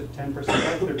introduce a 10%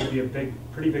 tax, there could be a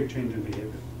pretty big change in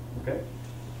behavior, okay?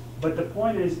 But the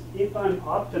point is, if I'm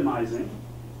optimizing,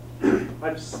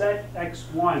 I've set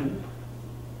x1,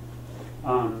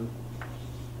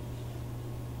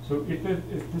 so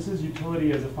if this is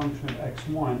utility as a function of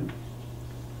x1,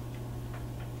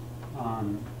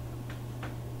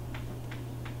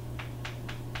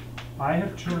 I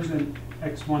have chosen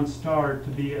x1 star to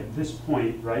be at this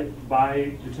point, right,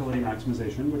 by utility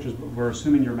maximization, which is, we're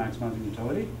assuming you're maximizing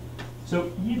utility.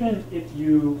 So even if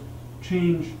you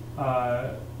change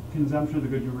consumption of the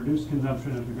good, you reduce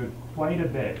consumption of the good quite a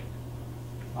bit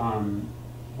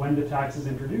when the tax is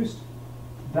introduced,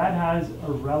 that has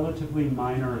a relatively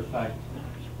minor effect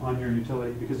on your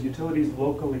utility because utility is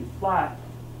locally flat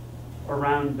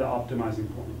around the optimizing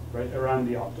point, right, around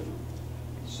the optimum.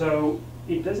 So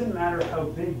it doesn't matter how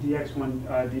big dx1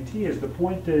 dt is. The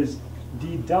point is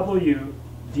dw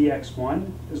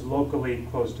dx1 is locally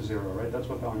close to 0, right? That's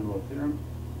what the envelope theorem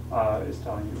is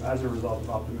telling you as a result of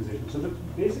optimization. So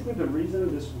basically the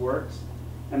reason this works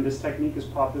and this technique is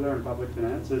popular in public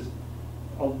finance is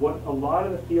what a lot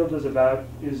of the field is about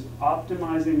is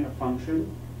optimizing a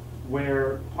function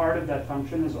where part of that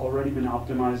function has already been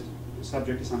optimized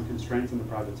subject to some constraints in the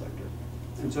private sector.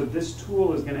 And so this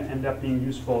tool is going to end up being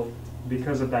useful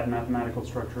because of that mathematical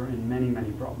structure in many,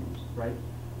 many problems, right?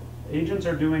 Agents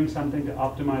are doing something to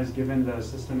optimize given the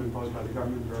system imposed by the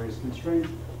government various constraints,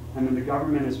 and then the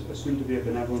government is assumed to be a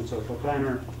benevolent social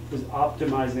planner, is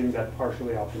optimizing that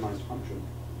partially optimized function.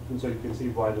 And so you can see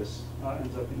why this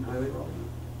ends up being highly relevant.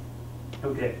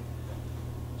 Okay,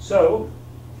 so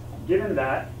given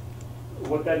that,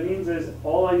 what that means is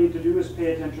all I need to do is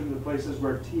pay attention to the places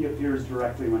where t appears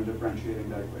directly when differentiating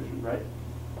that equation, right?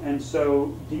 And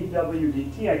so dw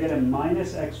dt, I get a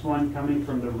minus x1 coming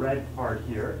from the red part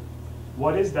here.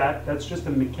 What is that? That's just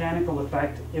a mechanical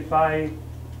effect. If I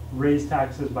raise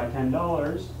taxes by $10,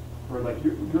 or like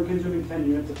you're consuming 10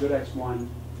 units of good x1,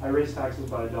 I raise taxes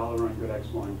by $1 on good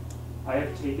x1, I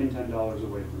have taken $10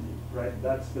 away from you, right?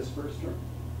 That's this first term.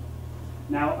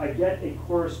 Now I get a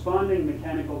corresponding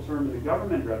mechanical term in the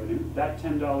government revenue. That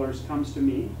 $10 comes to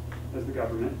me as the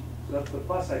government, so that's the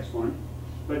plus x1.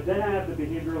 But then I have the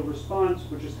behavioral response,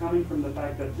 which is coming from the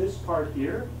fact that this part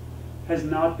here has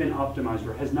not been optimized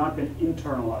or has not been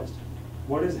internalized.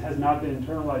 What has not been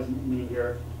internalized mean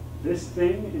here? This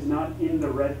thing is not in the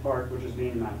red part, which is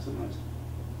being maximized,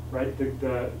 right?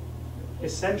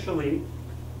 Essentially,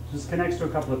 this connects to a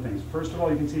couple of things. First of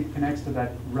all, you can see it connects to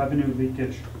that revenue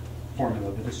leakage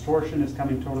formula. The distortion is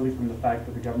coming totally from the fact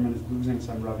that the government is losing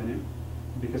some revenue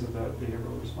because of the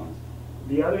behavioral response.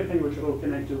 The other thing which it will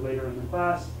connect to later in the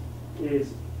class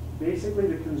is basically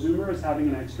the consumer is having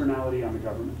an externality on the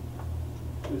government.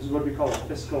 This is what we call a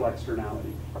fiscal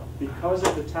externality. Because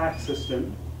of the tax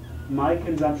system, my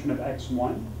consumption of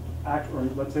X1, or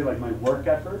let's say like my work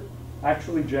effort,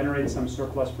 actually generates some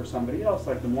surplus for somebody else.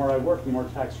 Like the more I work, the more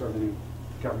tax revenue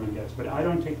the government gets. But I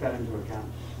don't take that into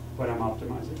account when I'm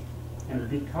optimizing. And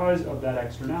because of that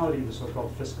externality, the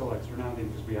so-called fiscal externality,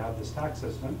 because we have this tax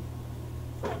system,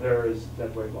 there is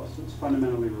deadweight loss. It's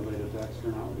fundamentally related to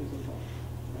externalities as well.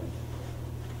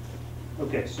 Right?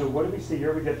 Okay, so what do we see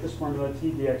here? We get this formula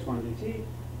t dx1 dt.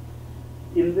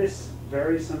 In this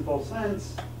very simple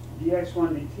sense,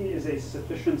 dx1 dt is a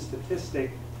sufficient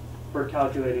statistic for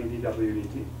calculating dw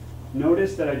dt.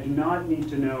 Notice that I do not need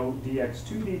to know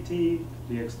dx2 dt,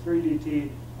 dx3 dt.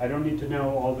 I don't need to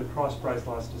know all the cross-price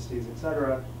elasticities,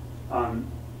 etc.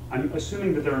 I'm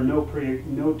assuming that there are no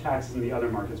taxes in the other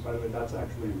markets, by the way. That's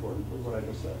actually important for what I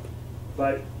just said.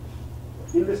 But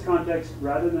in this context,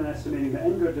 rather than estimating the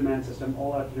end good demand system,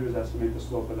 all I have to do is estimate the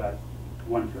slope of that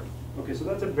one curve. Okay, so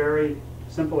that's a very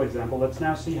simple example. Let's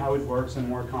now see how it works in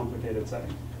more complicated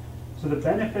settings. So the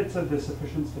benefits of the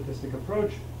sufficient statistic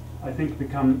approach, I think,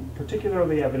 become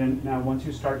particularly evident now once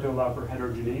you start to allow for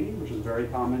heterogeneity, which is very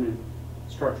common in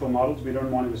structural models. We don't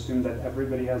want to assume that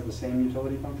everybody has the same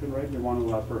utility function, right? We want to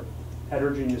allow for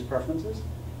heterogeneous preferences.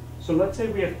 So let's say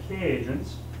we have k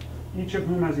agents, each of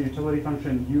whom has a utility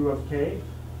function u of k,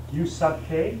 u sub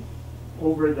k,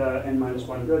 over the n minus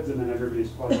 1 goods, and then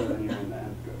everybody's quasi-linear in the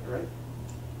nth good, right?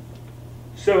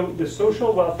 So the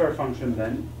social welfare function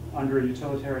then, under a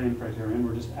utilitarian criterion,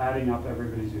 we're just adding up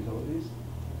everybody's utilities,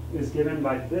 is given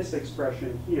by this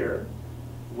expression here,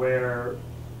 where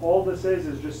all this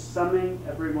is just summing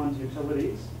everyone's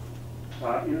utilities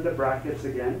in the brackets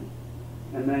again,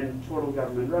 and then total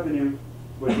government revenue,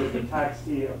 which is the tax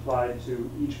T applied to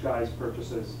each guy's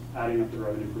purchases, adding up the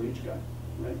revenue for each guy,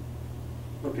 right?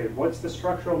 Okay, what's the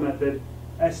structural method?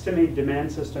 Estimate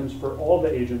demand systems for all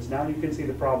the agents. Now you can see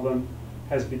the problem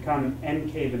has become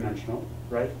nk dimensional,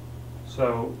 right?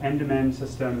 So n demand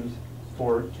systems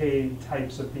for k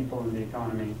types of people in the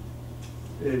economy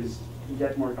is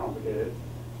get more complicated.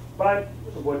 But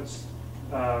what's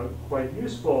quite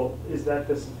useful is that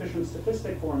the sufficient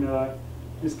statistic formula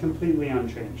is completely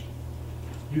unchanged.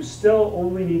 You still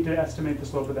only need to estimate the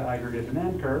slope of the aggregate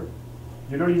demand curve.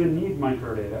 You don't even need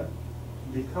microdata,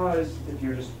 because if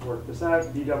you just work this out,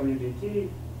 dw dt,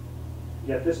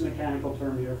 get this mechanical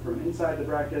term here from inside the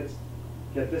brackets,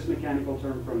 get this mechanical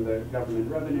term from the government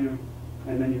revenue,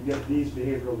 and then you get these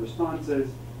behavioral responses.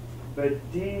 But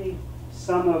d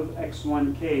sum of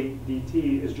x1k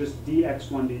dt is just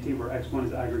dx1 dt, where x1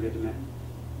 is aggregate demand.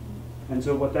 And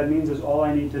so what that means is all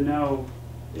I need to know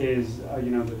is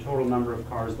the total number of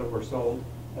cars that were sold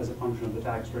as a function of the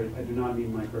tax rate. I do not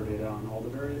need microdata on all the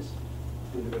various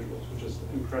individuals, which is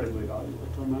incredibly valuable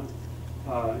from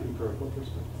an empirical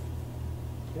perspective.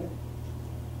 Okay.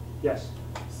 Yes?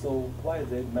 So why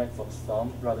is it max of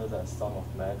sum rather than sum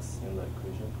of max in the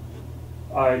equation?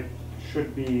 It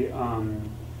should be, I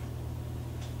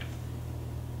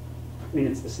mean,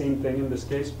 it's the same thing in this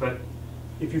case, but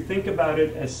if you think about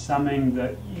it as summing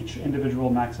each individual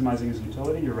maximizing his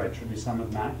utility, you're right, it should be sum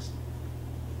of max.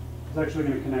 It's actually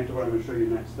going to connect to what I'm going to show you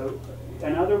next. So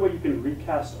another way you can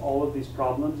recast all of these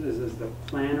problems is the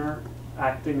planner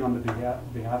acting on the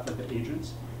behalf of the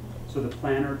agents. So the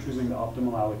planner choosing the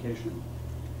optimal allocation.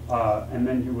 And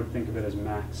then you would think of it as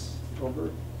max over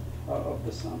of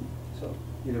the sum. So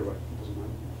either way, it doesn't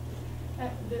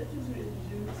matter. This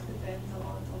reduce depends a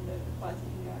lot on the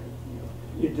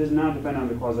quasi-linearity. It does not depend on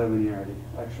the quasi-linearity,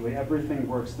 actually. Everything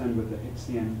works then with the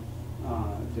Hicksian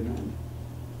demand.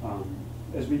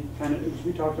 As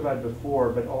we talked about before,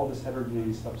 but all this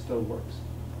heterogeneous stuff still works,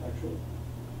 actually.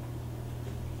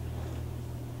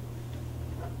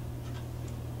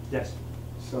 Yes?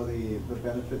 So the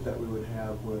benefit that we would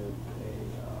have with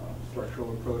a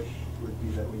structural approach would be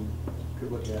that we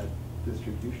could look at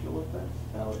distributional effects,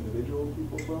 how individual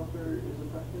people's welfare is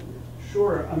affected?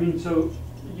 Sure. I mean, so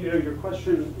your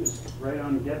question is right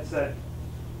on, gets at,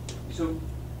 so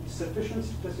sufficient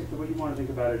statistics, the way you want to think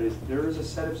about it is there is a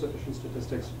set of sufficient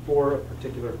statistics for a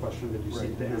particular question that you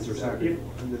seek to answer. So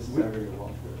and this is aggregate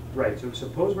welfare. Right, so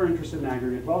suppose we're interested in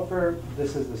aggregate welfare,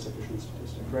 this is the sufficient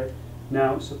statistic, right?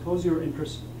 Now, suppose you're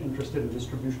interested in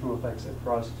distributional effects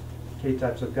across k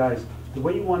types of guys. The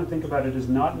way you want to think about it is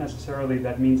not necessarily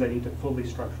that means I need to fully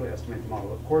structurally estimate the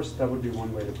model. Of course, that would be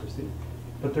one way to proceed.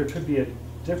 But there could be a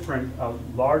different,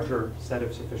 larger set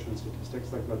of sufficient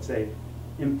statistics, like let's say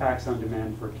impacts on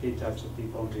demand for k types of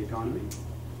people in the economy,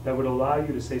 that would allow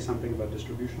you to say something about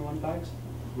distributional impacts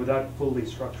without fully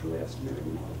structurally estimating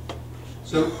the model.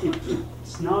 So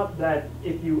it's not that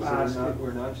if you ask...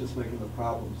 We're not just making the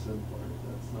problem simpler.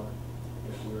 That's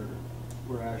not,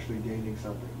 we're actually gaining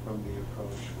something from the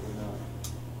approach.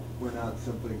 We're not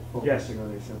simply focusing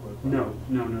on a simpler problem.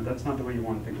 No, that's not the way you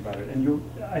want to think about it. And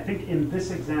I think in this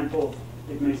example,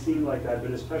 it may seem like that,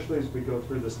 but especially as we go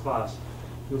through this class,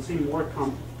 you'll see more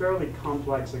fairly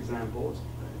complex examples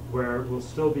where we'll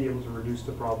still be able to reduce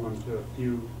the problem to a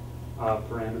few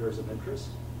parameters of interest.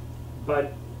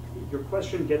 But your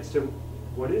question gets to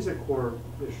what is a core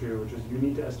issue, which is you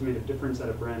need to estimate a different set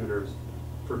of parameters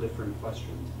for different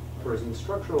questions. Whereas in the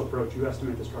structural approach, you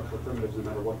estimate the structural primitives no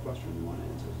matter what question you want to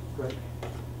answer, right?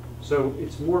 So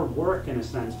it's more work in a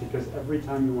sense because every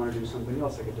time you want to do something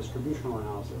else, like a distributional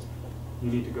analysis,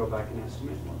 you need to go back and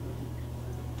estimate more.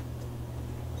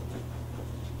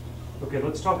 Okay,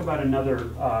 let's talk about another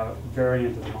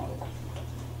variant of the model.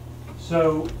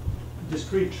 So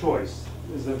discrete choice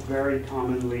is a very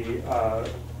commonly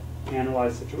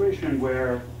analyzed situation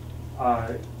where,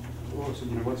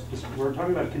 we're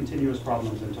talking about continuous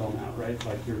problems until now, right?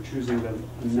 Like you're choosing the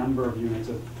number of units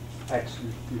of X,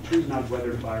 you choose not whether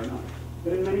to buy or not.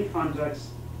 But in many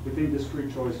contexts, we think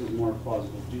discrete choice is more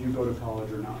plausible. Do you go to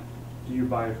college or not? Do you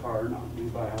buy a car or not? Do you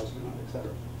buy a house or not, etc.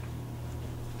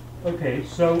 Okay,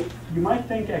 so you might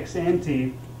think ex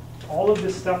ante, all of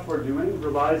this stuff we're doing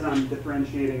relies on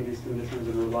differentiating these conditions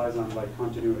and relies on like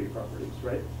continuity properties,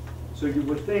 right? So you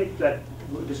would think that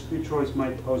discrete choice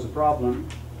might pose a problem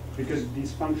because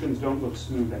these functions don't look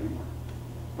smooth anymore.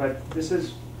 But this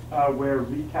is where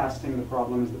recasting the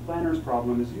problem as the planner's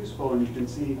problem is useful, and you can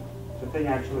see the thing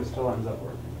actually still ends up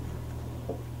working.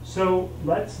 So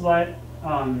let's let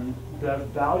the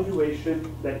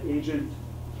valuation that agent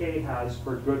K has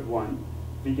for good 1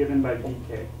 be given by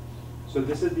BK. So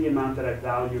this is the amount that I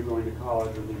value going to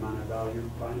college, or the amount I value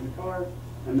buying the car,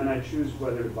 and then I choose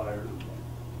whether to buy or not buy.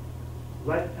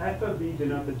 Let f of b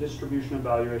denote the distribution of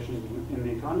valuations in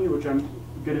the economy, which I'm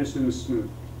going to assume is smooth.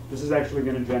 This is actually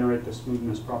going to generate the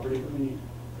smoothness property that we need.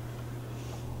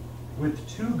 With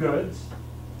 2 goods,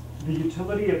 the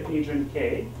utility of agent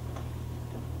K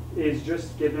is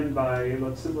just given by,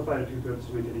 let's simplify to 2 goods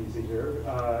to make it easy here,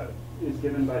 is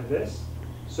given by this.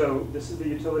 So this is the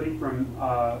utility from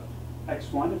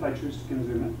x1 if I choose to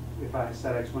consume it, if I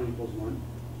set x1 equals 1,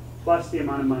 plus the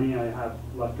amount of money I have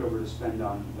left over to spend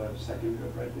on the second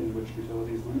good, right, in which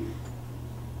utility is limited.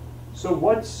 So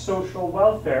what's social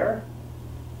welfare?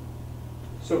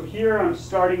 So here I'm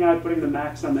starting out putting the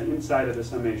max on the inside of the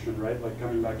summation, right, like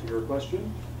coming back to your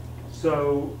question.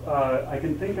 So I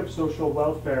can think of social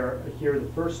welfare here.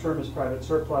 The first term is private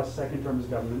surplus, second term is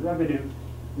government revenue.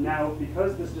 Now,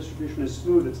 because this distribution is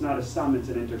smooth, it's not a sum, it's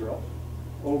an integral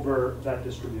over that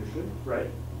distribution, right?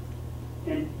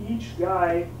 And each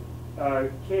guy,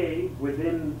 K,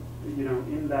 within,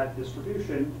 in that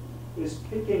distribution, is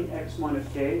picking x1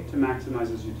 of K to maximize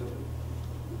his utility,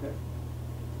 okay?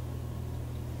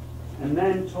 And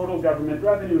then total government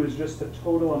revenue is just the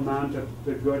total amount of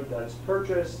the good that's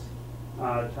purchased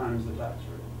times the tax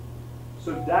rate.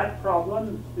 So that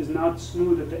problem is not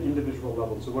smooth at the individual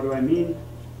level. So what do I mean?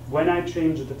 When I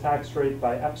change the tax rate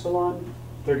by epsilon,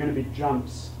 there are going to be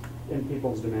jumps in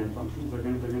people's demand functions. They're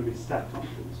going to be step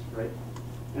functions, right?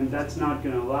 And that's not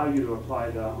going to allow you to apply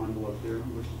the envelope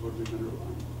theorem, which is what we've been relying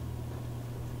on.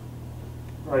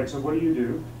 All right, so what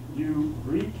do? You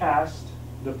recast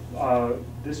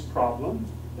this problem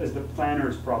as the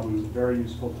planner's problem. It's a very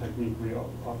useful technique we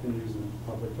often use in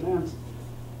public finance.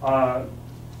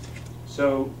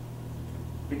 So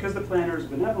because the planner is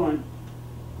benevolent,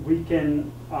 we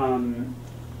can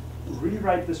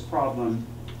rewrite this problem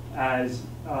as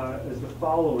the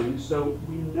following. So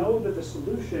we know that the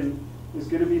solution is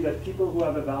going to be that people who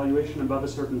have a valuation above a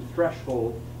certain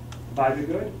threshold buy the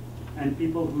good, and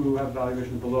people who have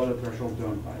valuation below the threshold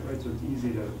don't buy, right? So it's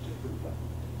easy to prove that.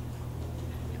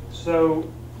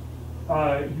 So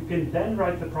you can then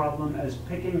write the problem as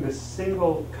picking the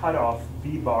single cutoff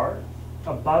V bar,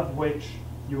 above which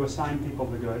you assign people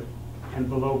the good, and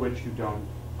below which you don't,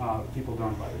 people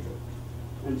don't buy the good.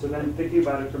 And so then thinking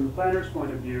about it from the planner's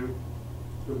point of view,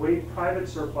 the way private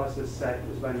surplus is set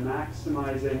is by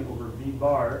maximizing over V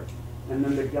bar, and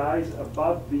then the guys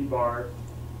above V bar,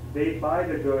 they buy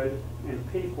the good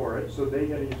and pay for it, so they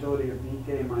get a utility of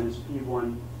Vk minus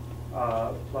P1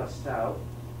 plus tau.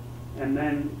 And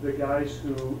then the guys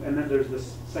who, and then there's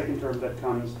this second term that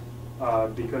comes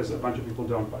because a bunch of people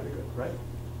don't buy the good,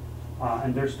 right?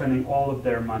 And they're spending all of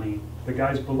their money. The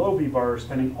guys below V bar are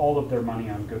spending all of their money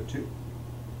on good too.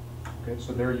 Okay,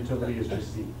 so their utility is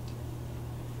just Z.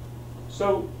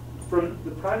 So from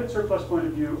the private surplus point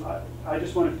of view, I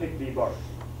just want to pick V bar.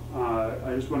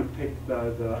 I just want to pick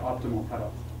the optimal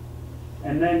cutoff.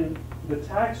 And then the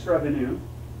tax revenue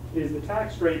is the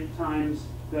tax rate times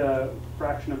the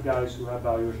fraction of guys who have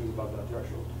valuations above that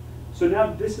threshold. So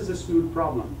now this is a smooth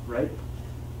problem, right?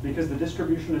 Because the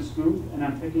distribution is smooth, and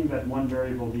I'm picking that one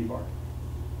variable V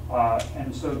bar.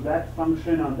 And so that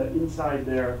function on the inside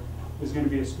there is going to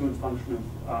be a smooth function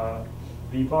of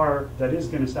V bar that is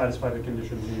going to satisfy the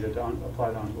conditions needed to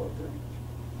apply the envelope theorem.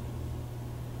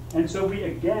 And so we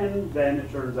again, then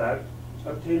it turns out,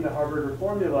 obtain the Harvard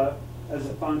formula as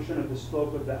a function of the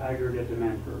slope of the aggregate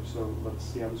demand curve. So let's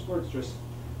see how this works. Just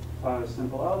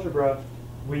simple algebra.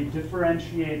 We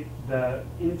differentiate the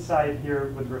inside here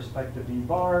with respect to V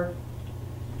bar.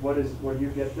 What you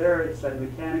get there? It's that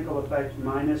mechanical effect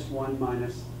minus 1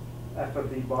 minus f of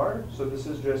V bar. So this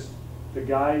is just the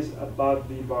guys above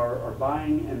V bar are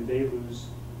buying, and they lose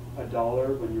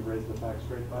 $1 when you raise the tax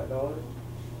rate by $1.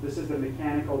 This is the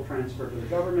mechanical transfer to the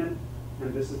government,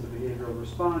 and this is the behavioral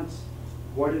response.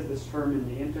 What is this term in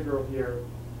the integral here?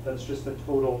 That's just the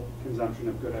total consumption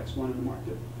of good X1 in the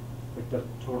market, like the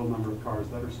total number of cars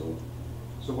that are sold.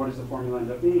 So what does the formula end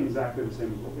up being? Exactly the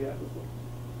same as what we had before.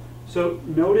 So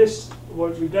notice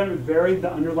what we've done, we've varied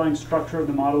the underlying structure of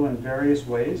the model in various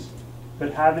ways,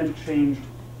 but haven't changed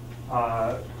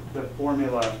the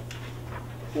formula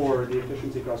for the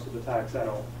efficiency cost of the tax at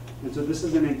all. And so this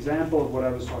is an example of what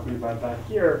I was talking about back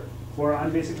here, where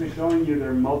I'm basically showing you there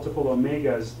are multiple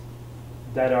omegas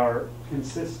that are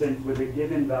consistent with a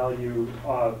given value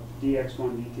of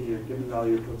dx1 dt, a given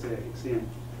value of, let's say, xen.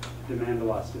 demand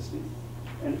elasticity.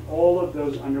 And all of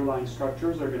those underlying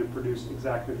structures are going to produce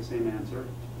exactly the same answer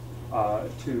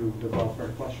to the welfare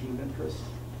question of interest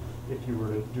if you were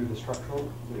to do the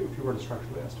structural, if you were to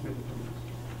structurally estimate the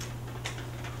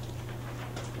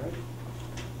right?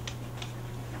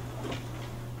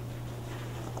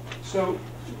 So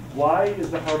why is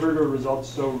the Harberger result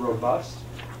so robust?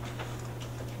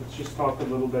 Let's just talk a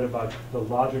little bit about the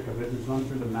logic of it. We've gone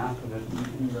through the math of it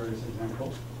in various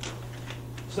examples.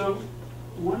 So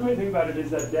one way to think about it is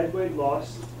that deadweight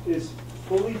loss is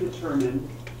fully determined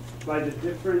by the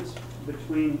difference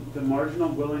between the marginal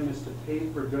willingness to pay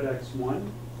for good X1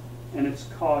 and its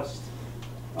cost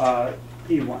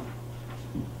P1.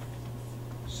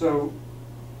 So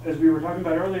as we were talking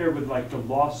about earlier with like the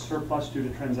loss surplus due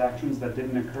to transactions that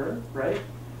didn't occur, right?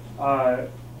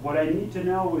 What I need to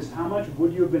know is how much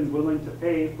would you have been willing to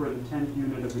pay for the 10th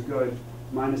unit of the good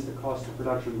minus the cost of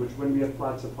production, which when we have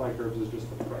flat supply curves is just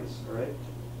the price, all right?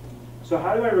 So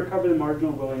how do I recover the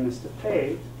marginal willingness to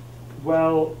pay?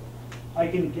 Well, I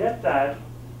can get that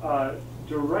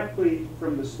directly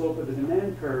from the slope of the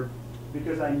demand curve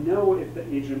because I know if the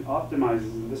agent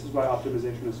optimizes, and this is why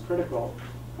optimization is critical,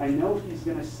 I know he's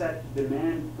going to set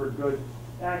demand for good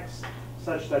X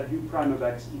such that U prime of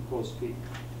X equals P.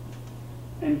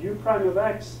 And U prime of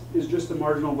X is just the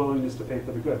marginal willingness to pay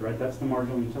for the good, right? That's the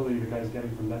marginal utility the guy's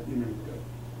getting from that unit of good.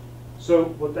 So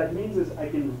what that means is I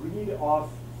can read off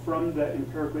from the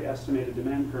empirically estimated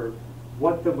demand curve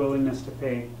what the willingness to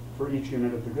pay for each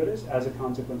unit of the good is as a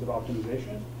consequence of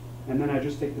optimization. And then I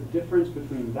just take the difference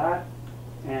between that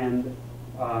and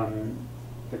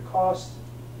the cost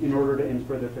in order to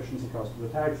infer the efficiency cost of the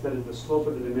tax. That is, the slope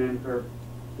of the demand curve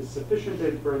is sufficient to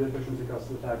infer the efficiency cost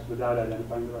of the tax without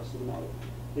identifying the rest of the model.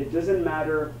 It doesn't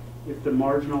matter if the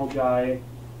marginal guy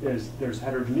there's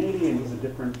heterogeneity and he's a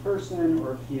different person,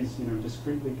 or if he's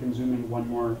discretely consuming one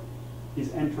more,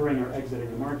 he's entering or exiting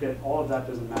the market. All of that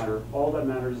doesn't matter. All that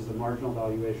matters is the marginal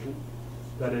valuation,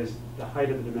 that is the height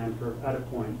of the demand curve at a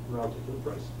point relative to the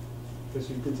price. Okay,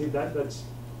 so you can see that's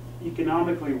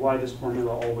economically why this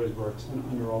formula always works and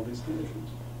under all these conditions.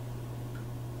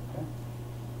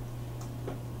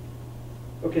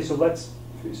 Okay, so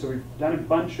we've done a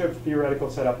bunch of theoretical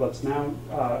setup. Let's now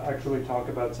actually talk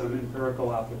about some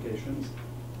empirical applications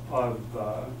of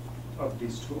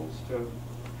these tools to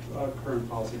current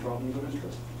policy problems of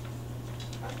interest.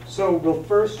 So we'll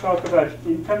first talk about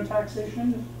income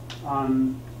taxation.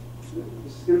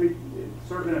 This is going to be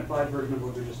sort of an applied version of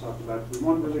what we just talked about. We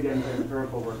won't really get into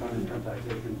empirical work on income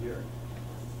taxation here.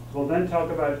 We'll then talk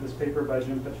about this paper by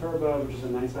Jim Paturba, which is a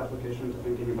nice application to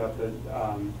thinking about the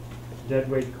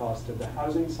deadweight cost of the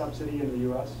housing subsidy in the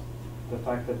U.S., the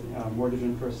fact that mortgage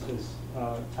interest is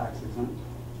tax exempt.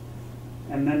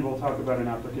 And then we'll talk about an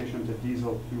application to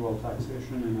diesel fuel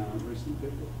taxation in a recent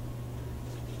paper.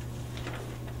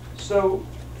 So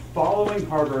following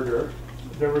Harberger,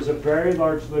 there was a very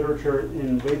large literature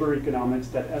in labor economics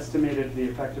that estimated the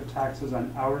effect of taxes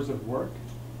on hours of work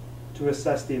to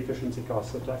assess the efficiency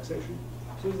costs of taxation.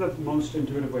 So this is the most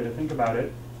intuitive way to think about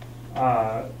it.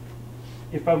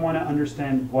 If I want to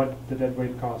understand what the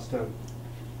deadweight cost of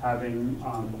having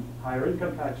higher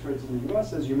income tax rates in the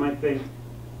US is, you might think,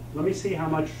 let me see how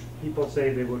much people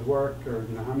say they would work, or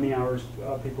how many hours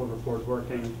people report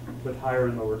working with higher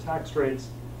and lower tax rates,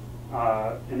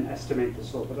 and estimate the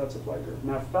slope of that supply curve.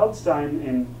 Now, Feldstein,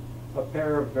 in a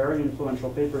pair of very influential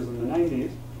papers in the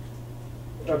 90s,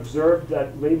 observed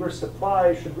that labor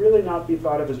supply should really not be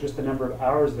thought of as just the number of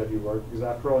hours that you work, because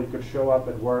after all, you could show up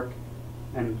at work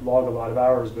and log a lot of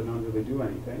hours but not really do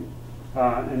anything.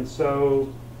 And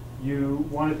so you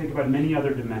want to think about many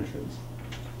other dimensions.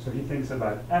 So he thinks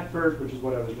about effort, which is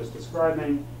what I was just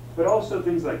describing, but also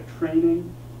things like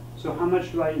training. So how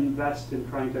much do I invest in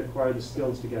trying to acquire the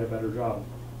skills to get a better job?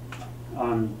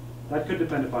 That could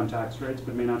depend upon tax rates,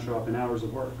 but may not show up in hours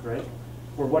of work, right?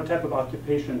 Or what type of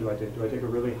occupation do I take? Do I take a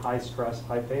really high stress,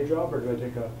 high pay job, or do I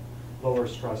take a lower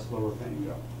stress, lower paying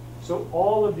job? So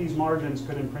all of these margins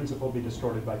could in principle be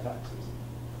distorted by taxes.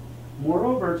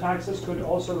 Moreover, taxes could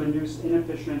also induce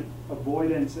inefficient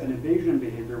avoidance and evasion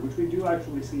behavior, which we do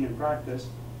actually see in practice.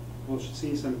 We'll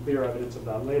see some clear evidence of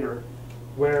that later,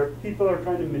 where people are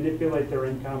trying to manipulate their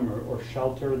income or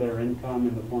shelter their income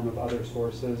in the form of other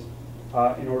sources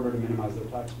in order to minimize their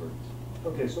tax burdens.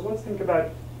 Okay, so let's think about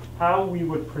how we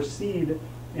would proceed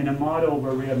in a model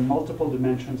where we have multiple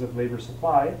dimensions of labor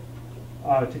supply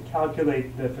to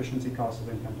calculate the efficiency cost of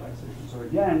income taxation. So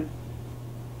again,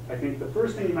 I think the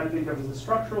first thing you might think of is the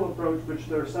structural approach, which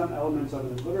there are some elements of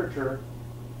in the literature,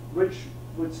 which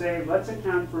would say, let's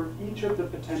account for each of the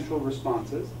potential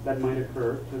responses that might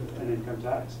occur to an income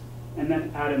tax, and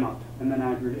then add them up, and then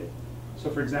aggregate. So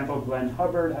for example, Glenn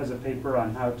Hubbard has a paper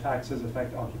on how taxes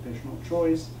affect occupational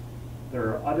choice. There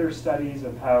are other studies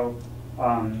of how,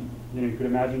 you could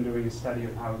imagine doing a study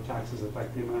of how taxes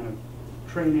affect the amount of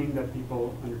training that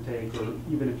people undertake, or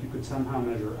even if you could somehow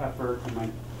measure effort, you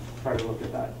might try to look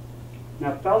at that.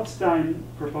 Now, Feldstein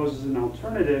proposes an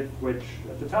alternative, which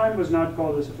at the time was not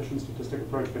called a sufficient statistic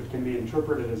approach, but can be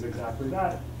interpreted as exactly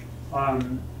that.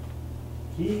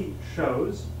 He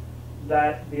shows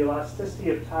that the elasticity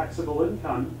of taxable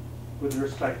income with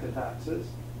respect to taxes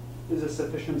is a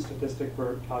sufficient statistic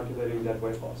for calculating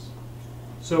deadweight loss.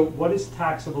 So what is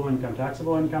taxable income?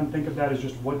 Taxable income, think of that as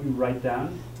just what you write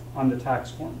down on the tax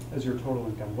form as your total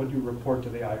income, what you report to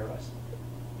the IRS.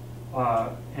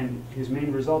 And his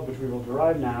main result, which we will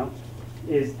derive now,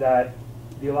 is that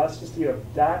the elasticity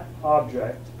of that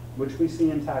object, which we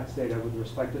see in tax data with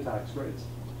respect to tax rates,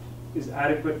 is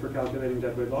adequate for calculating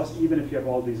deadweight loss, even if you have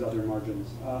all these other margins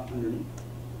underneath.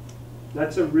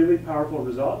 That's a really powerful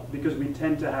result because we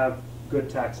tend to have good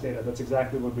tax data. That's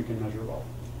exactly what we can measure well,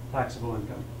 taxable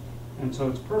income. And so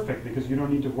it's perfect because you don't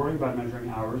need to worry about measuring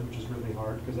hours, which is really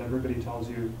hard because everybody tells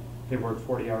you they work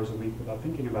 40 hours a week without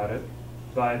thinking about it.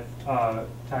 But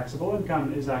taxable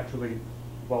income is actually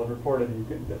well reported,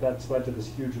 and that's led to this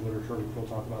huge literature which we'll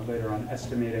talk about later on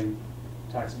estimating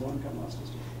taxable income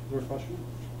elasticity. Is there a question?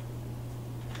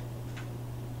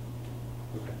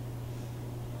 Okay.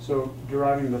 So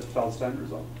deriving the Feldstein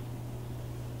result.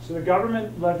 So the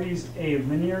government levies a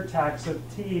linear tax of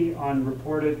T on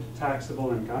reported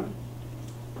taxable income,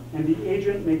 and the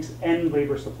agent makes n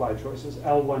labor supply choices,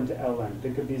 L1 to Ln.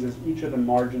 Think of these as each of the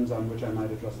margins on which I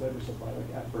might adjust labor supply,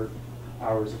 like effort,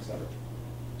 hours, etc.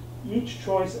 Each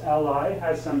choice Li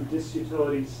has some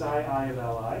disutility psi I of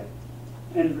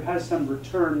Li, and has some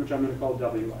return, which I'm going to call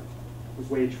Wi,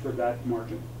 the wage for that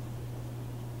margin.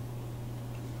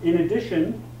 In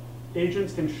addition,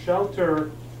 agents can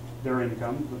shelter their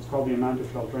income, what's called the amount of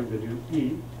sheltering, they do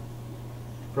E,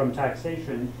 from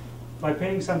taxation by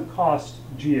paying some cost,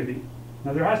 G of E.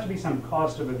 Now there has to be some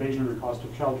cost of evasion or cost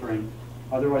of sheltering,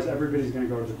 otherwise everybody's going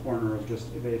to go to the corner of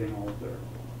just evading all of their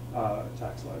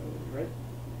tax liability, right?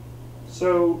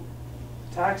 So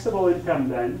taxable income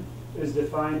then is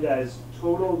defined as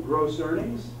total gross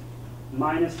earnings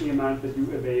minus the amount that you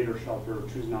evade or shelter or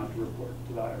choose not to report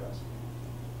to the IRS.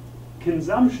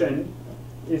 Consumption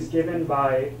is given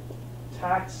by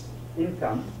taxed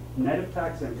income, net of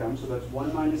tax income, so that's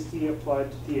 1 minus T applied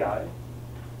to TI,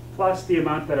 plus the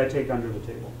amount that I take under the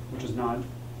table, which is not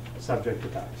subject to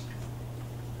tax.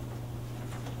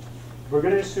 We're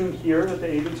going to assume here that the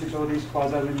agent's utility is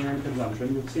quasi-linear in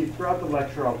consumption. You'll see throughout the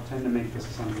lecture I'll tend to make this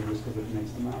assumption just because it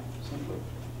makes the math simpler.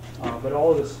 But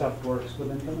all of this stuff works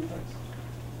with income effects.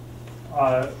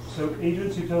 So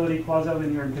agent's utility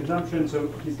quasi-linear in consumption. So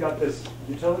he's got this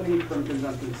utility from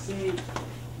consumption C,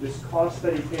 this cost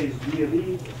that he pays G of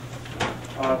E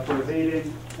for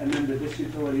evading, and then the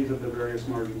disutilities of the various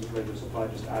margins of labor supply,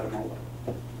 just add them all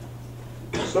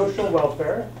up. Social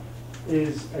welfare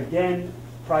is, again,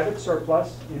 private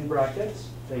surplus in brackets,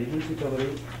 the agent's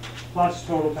utility, plus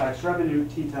total tax revenue,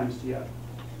 T times TI.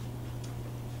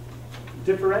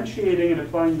 Differentiating and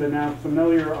applying the now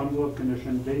familiar envelope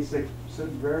condition, basic,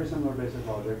 very similar basic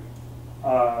logic.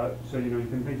 So you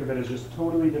can think of it as just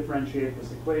totally differentiate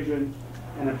this equation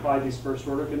and apply these first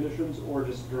order conditions, or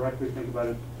just directly think about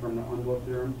it from the envelope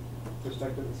theorem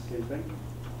perspective, it's the same thing.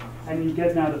 And you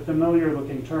get now the familiar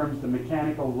looking terms, the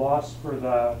mechanical loss for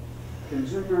the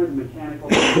consumer, the mechanical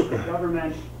loss for the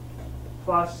government,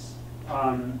 plus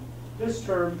this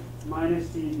term minus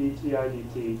d dti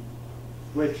dt,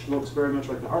 which looks very much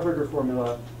like the Harberger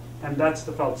formula, and that's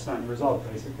the Feldstein result,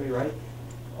 basically, right?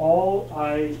 All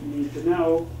I need to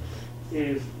know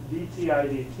is dti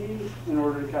dt in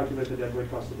order to calculate the deadweight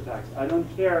cost of the tax. I don't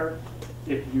care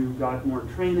if you got more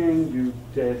training, you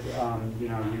did,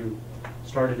 you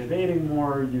started evading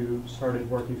more, you started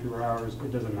working fewer hours,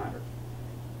 it doesn't matter.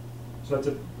 So that's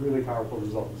a really powerful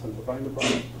result in simplifying the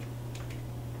problem.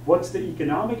 What's the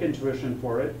economic intuition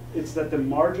for it? It's that the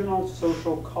marginal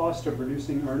social cost of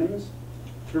reducing earnings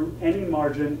through any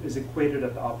margin is equated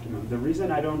at the optimum. The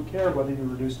reason I don't care whether you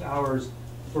reduced hours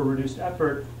or reduced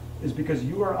effort is because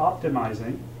you are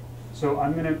optimizing. So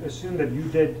I'm going to assume that you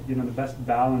did the best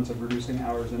balance of reducing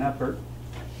hours and effort.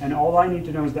 And all I need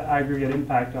to know is the aggregate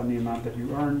impact on the amount that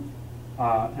you earn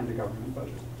and the government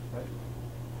budget.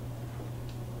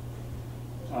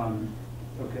 Right?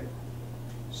 Okay.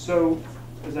 So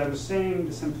as I was saying,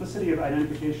 the simplicity of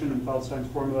identification in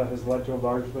Feldstein's formula has led to a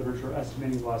large literature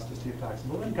estimating the elasticity of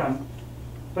taxable income.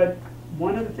 But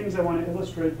one of the things I want to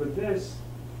illustrate with this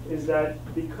is that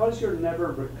because you're never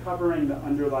recovering the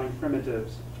underlying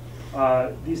primitives,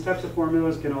 these types of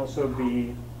formulas can also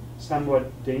be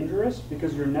somewhat dangerous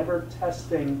because you're never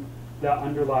testing the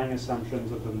underlying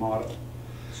assumptions of the model.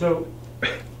 So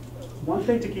one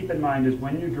thing to keep in mind is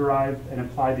when you derive and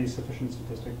apply these sufficient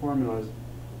statistic formulas,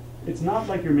 it's not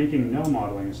like you're making no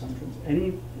modeling assumptions.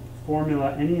 Any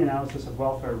formula, any analysis of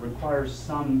welfare requires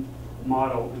some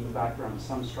model in the background,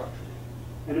 some structure.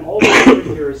 And all we're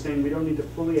doing here is saying we don't need to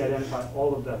fully identify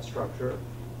all of that structure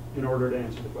in order to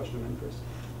answer the question of interest.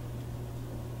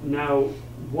 Now,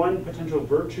 one potential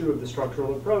virtue of the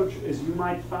structural approach is you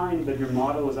might find that your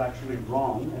model is actually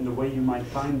wrong, and the way you might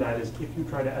find that is if you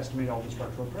try to estimate all the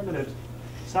structural primitives,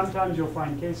 sometimes you'll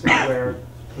find cases where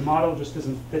the model just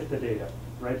doesn't fit the data,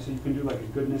 right? So you can do like a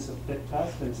goodness of fit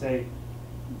test and say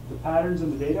the patterns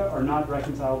in the data are not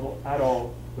reconcilable at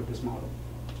all with this model.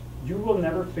 You will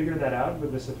never figure that out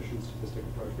with the sufficient statistic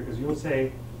approach because you'll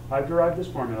say, I've derived this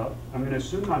formula, I'm going to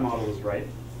assume my model is right,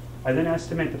 I then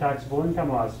estimate the taxable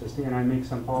income elasticity and I make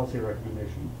some policy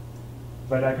recommendation.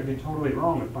 But I could be totally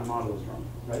wrong if my model is wrong,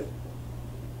 right?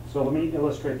 So let me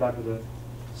illustrate that with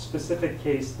a specific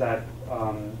case that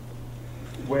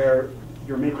where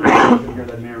you're making a assumption here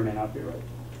that may or may not be right.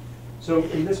 So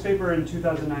in this paper in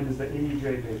 2009 is the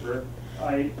AEJ paper,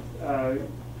 I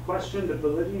questioned the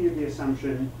validity of the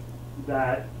assumption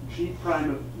that G prime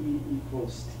of E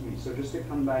equals T. So just to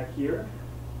come back here,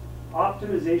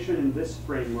 optimization in this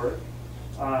framework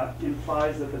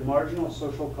implies that the marginal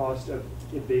social cost of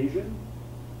evasion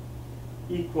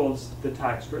equals the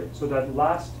tax rate. So that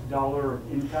last dollar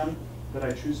of income that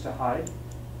I choose to hide,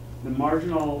 the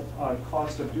marginal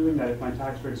cost of doing that, if my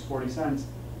tax rate is 40 cents,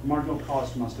 the marginal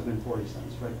cost must have been 40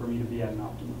 cents, right, for me to be at an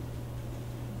optimum.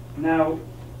 Now,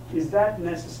 is that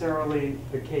necessarily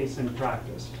the case in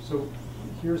practice? So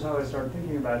here's how I started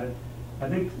thinking about it. I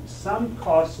think some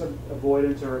costs of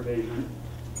avoidance or evasion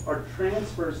are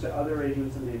transfers to other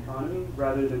agents in the economy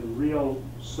rather than real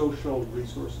social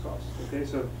resource costs. Okay,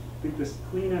 so I think this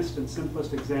cleanest and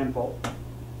simplest example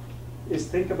is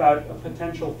think about a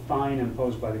potential fine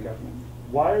imposed by the government.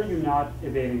 Why are you not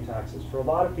evading taxes? For a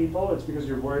lot of people, it's because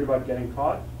you're worried about getting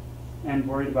caught and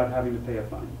worried about having to pay a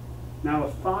fine. Now,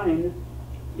 a fine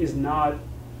is not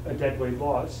a deadweight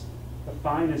loss. A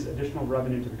fine is additional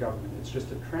revenue to the government. It's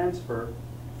just a transfer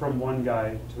from one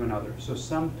guy to another. So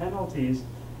some penalties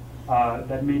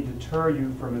that may deter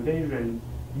you from evasion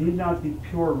need not be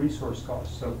pure resource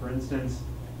costs. So for instance,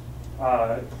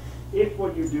 if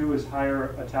what you do is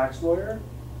hire a tax lawyer,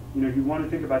 you know, you want to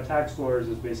think about tax lawyers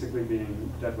as basically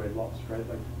being deadweight loss, right?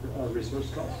 Like resource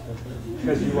costs.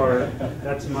 Because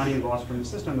that's money lost from the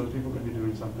system. Those people could be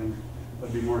doing something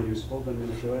that'd be more useful than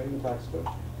manipulating the tax code.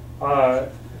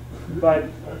 But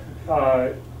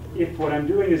if what I'm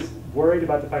doing is worried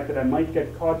about the fact that I might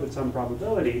get caught with some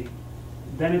probability,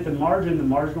 then at the margin, the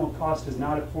marginal cost is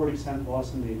not a 40-cent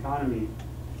loss in the economy.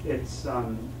 It's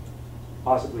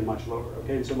possibly much lower.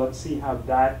 Okay, so let's see how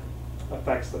that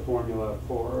affects the formula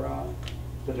for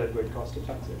the deadweight cost of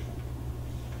taxation.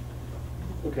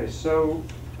 Okay, so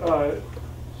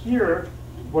here,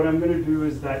 what I'm going to do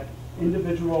is that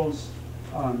individuals,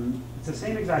 it's the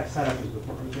same exact setup as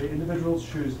before. Okay? Individuals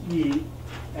choose E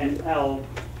and L.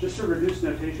 Just to reduce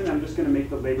notation, I'm just going to make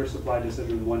the labor supply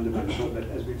decision one-dimensional, but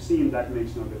as we've seen, that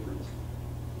makes no difference.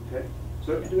 Okay?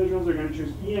 So individuals are going to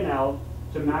choose E and L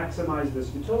to maximize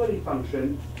this utility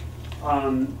function,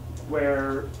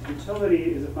 where utility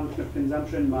is a function of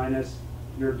consumption minus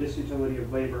your disutility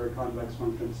of labor, a convex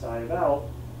function psi of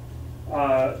L.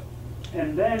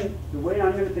 And then the way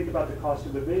I'm going to think about the cost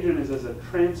of evasion is as a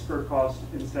transfer cost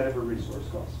instead of a resource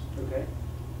cost. Okay,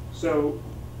 so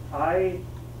my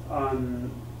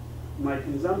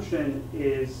consumption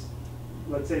is,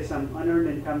 let's say, some unearned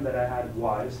income that I had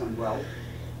Y, some wealth,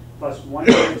 plus 1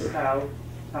 times tau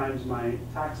times my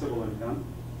taxable income,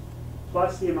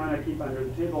 plus the amount I keep under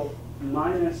the table,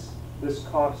 minus this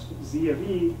cost Z of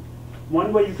E.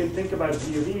 One way you can think about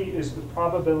Z of E is the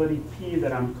probability P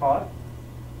that I'm caught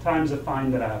times a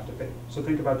fine that I have to pay. So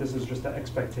think about this as just the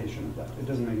expectation of that. It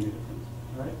doesn't make any difference,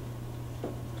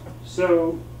 right?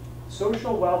 So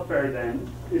social welfare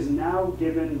then is now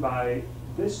given by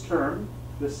this term,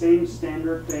 the same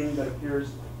standard thing that appears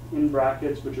in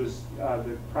brackets, which is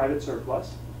the private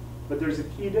surplus. But there's a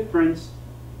key difference,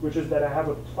 which is that I have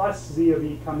a plus Z of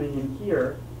E coming in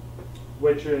here,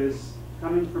 which is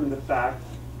coming from the fact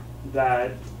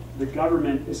that the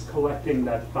government is collecting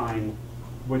that fine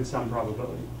with some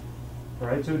probability. All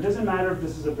right, so it doesn't matter if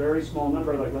this is a very small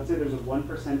number, like let's say there's a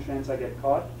 1% chance I get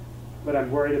caught, but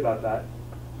I'm worried about that.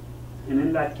 And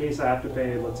in that case, I have to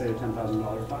pay, let's say, a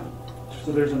 $10,000 fine.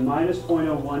 So there's a minus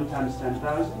 0.01 times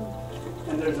 10,000,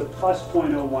 and there's a plus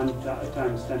 0.01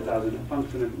 times 10,000, a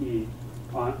function of E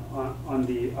on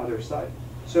the other side.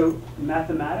 So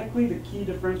mathematically, the key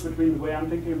difference between the way I'm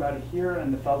thinking about it here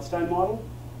and the Feldstein model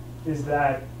is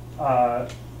that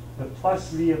the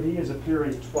plus Z of E is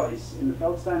appearing twice. In the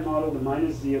Feldstein model, the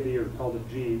minus Z of E, or called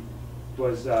a G,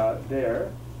 was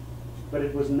there, but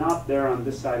it was not there on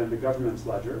this side of the government's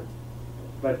ledger,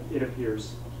 but it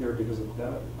appears here because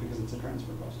it's a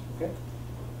transfer cost. Okay.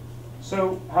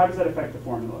 So how does that affect the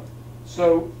formula?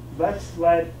 So let's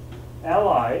let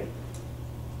Li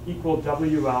equal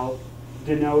WL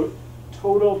denote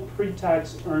total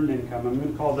pre-tax earned income. I'm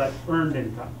going to call that earned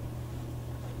income.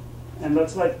 And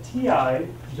let's let TI,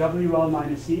 WL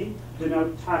minus E,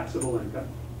 denote taxable income.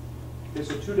 Okay,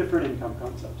 so two different income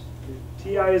concepts.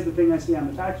 TI is the thing I see on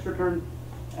the tax return.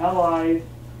 LI,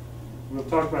 we'll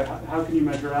talk about how can you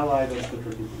measure LI, that's the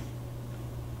tricky thing.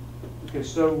 Okay,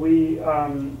 so we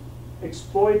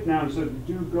exploit now, so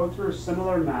do go through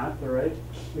similar math, all right?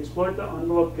 We exploit the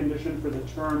envelope condition for the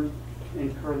term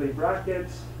in curly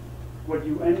brackets. What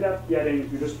you end up getting,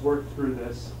 if you just work through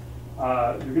this,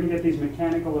 you're going to get these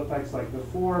mechanical effects like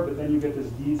before, but then you get this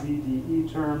dz,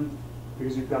 de term,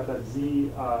 because you've got that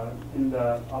z in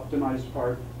the optimized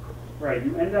part. Right,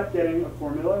 you end up getting a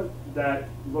formula that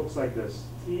looks like this.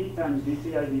 T times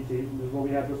dti dt, this is what we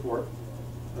had before,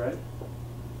 right?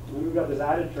 And then we've got this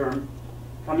added term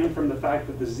coming from the fact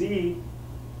that the z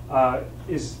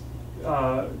is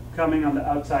coming on the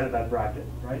outside of that bracket,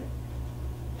 right?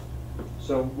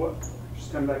 So what,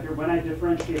 just come back here, when I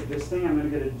differentiate this thing, I'm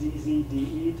going to get a dz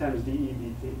de times de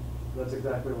dt. That's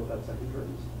exactly what that second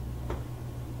term is.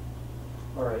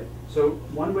 All right, so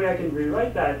one way I can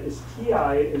rewrite that is Ti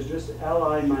is just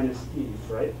Li minus E,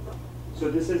 right?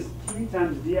 So this is T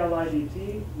times dLi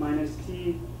dt minus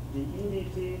T de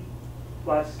dt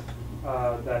plus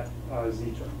that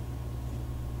Z term.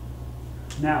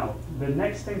 Now, the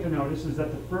next thing to notice is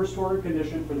that the first order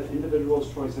condition for the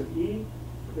individual's choice of E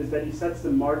is that he sets the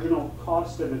marginal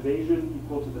cost of evasion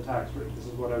equal to the tax rate. This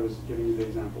is what I was giving you the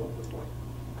example of before.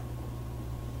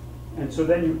 And so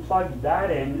then you plug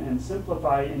that in and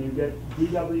simplify, and you get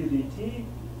dw dt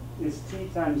is t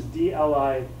times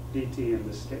dli dt in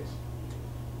this case.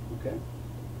 Okay.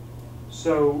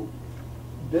 So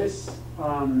this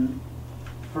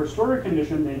first order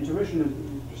condition, the intuition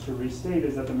is, just to restate,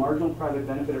 is that the marginal private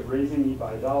benefit of raising E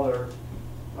by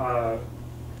 $1,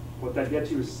 what that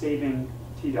gets you is saving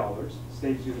 $t,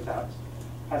 saves you the tax,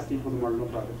 has to equal the marginal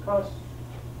private cost.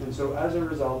 And so as a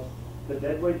result, the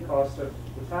deadweight cost of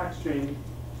the tax change,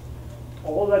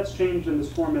 all that's changed in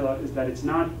this formula is that it's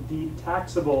not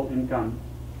de-taxable income,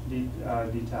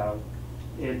 d-tau,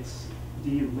 it's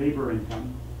de-labor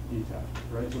income, d-tau,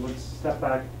 right? So let's step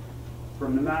back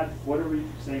from the math. What are we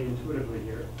saying intuitively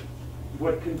here?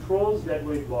 What controls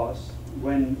deadweight loss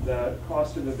when the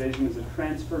cost of evasion is a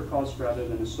transfer cost rather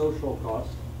than a social cost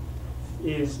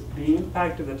is the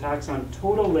impact of the tax on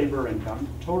total labor income,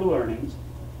 total earnings,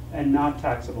 and not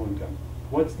taxable income.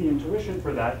 What's the intuition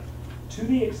for that? To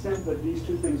the extent that these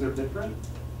two things are different,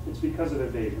 it's because of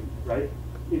evasion, right?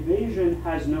 Evasion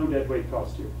has no deadweight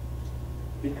cost here.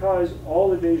 Because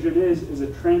all evasion is a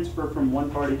transfer from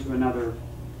one party to another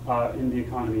in the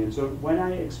economy. And so when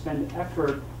I expend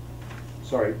effort,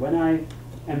 when I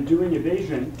am doing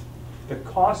evasion, the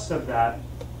costs of that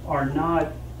are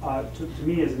not, to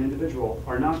me as an individual,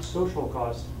 are not social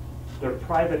costs, they're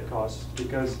private costs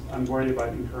because I'm worried about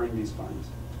incurring these fines,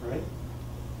 right?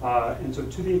 And so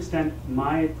to the extent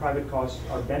my private costs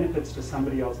are benefits to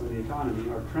somebody else in the economy,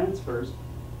 or transfers,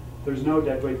 there's no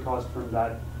deadweight cost from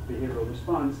that behavioral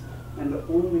response, and the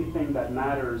only thing that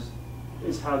matters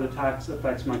is how the tax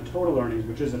affects my total earnings,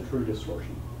 which is a true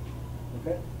distortion,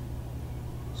 okay?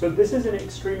 So this is an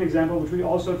extreme example, which we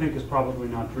also think is probably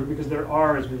not true, because there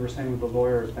are, as we were saying with the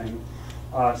lawyer thing,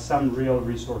 some real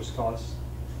resource costs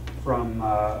from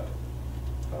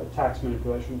tax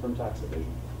manipulation, from tax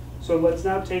evasion. So let's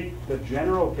now take the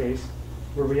general case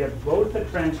where we have both the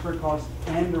transfer cost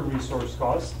and the resource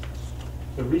cost.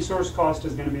 The resource cost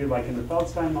is going to be like in the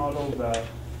Feldstein model, the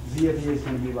Z of E is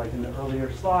going to be like in the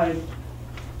earlier slide.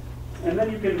 And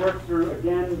then you can work through,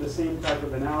 again, the same type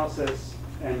of analysis,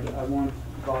 and I won't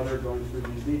bother going through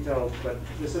these details, but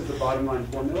this is the bottom line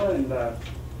formula in the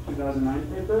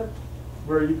 2009 paper,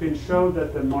 where you can show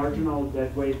that the marginal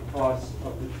deadweight cost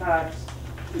of the tax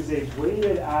is a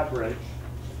weighted average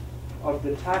of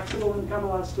the taxable income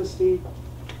elasticity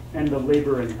and the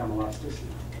labor income elasticity,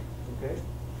 okay?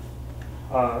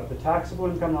 The taxable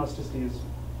income elasticity is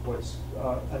what's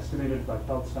estimated by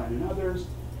Feldstein and others,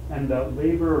 and the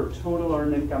labor or total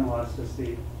earned income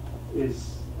elasticity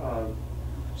is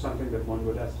something that one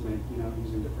would estimate,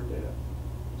 using different data.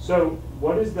 So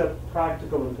what is the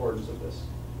practical importance of this?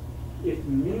 If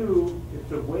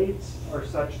the weights are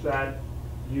such that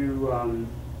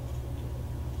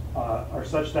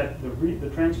the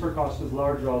transfer cost is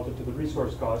large relative to the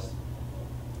resource cost,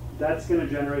 that's going to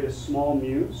generate a small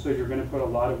mu, so you're going to put a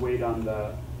lot of weight on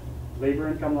the labor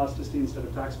income elasticity instead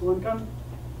of taxable income.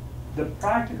 The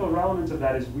practical relevance of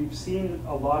that is we've seen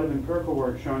a lot of empirical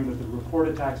work showing that the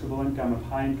reported taxable income of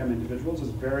high-income individuals is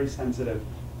very sensitive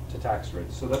to tax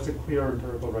rates. So that's a clear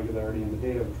empirical regularity in the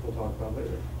data, which we'll talk about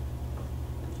later.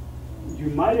 You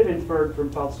might have inferred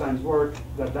from Feldstein's work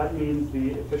that that means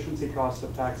the efficiency cost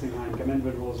of taxing high-income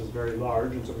individuals is very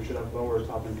large, and so we should have lower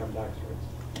top-income tax rates.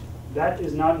 That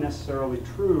is not necessarily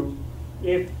true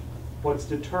if what's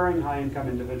deterring high-income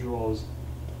individuals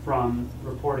from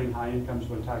reporting high incomes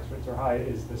when tax rates are high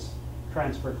is this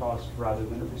transfer cost rather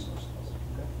than a resource cost.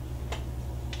 Okay?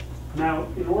 Now,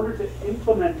 in order to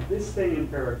implement this thing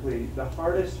empirically, the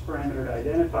hardest parameter to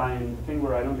identify, and the thing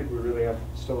where I don't think we really have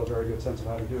still a very good sense of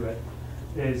how to do it,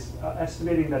 is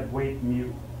estimating that weight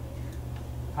mu.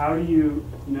 How do you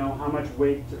know how much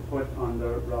weight to put on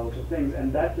the relative things?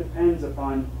 And that depends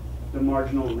upon the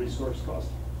marginal resource cost.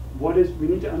 We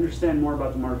need to understand more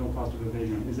about the marginal cost of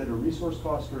evasion. Is it a resource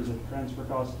cost or is it a transfer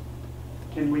cost?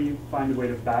 Can we find a way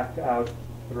to back out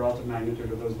the relative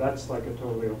magnitude of those? That's like a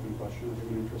totally open question. I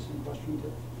think an interesting question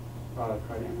to try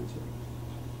to answer.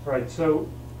 All right, so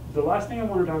the last thing I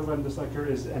want to talk about in this lecture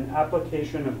is an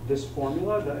application of this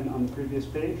formula on the previous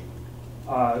page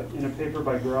in a paper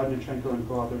by Gorodnichenko and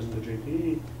co-authors in the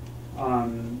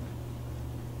JPE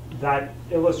that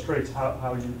illustrates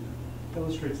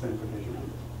illustrates the implication of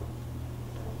this.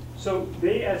 So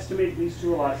they estimate these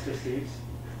two elasticities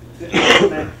to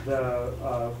implement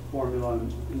the formula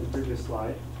in the previous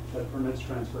slide that permits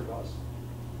transfer costs.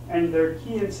 And their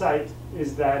key insight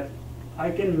is that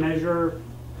I can measure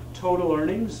total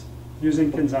earnings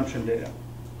using consumption data.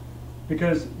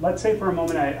 Because let's say for a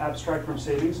moment I abstract from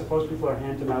savings. Suppose people are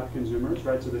hand-to-mouth consumers,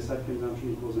 right? So they set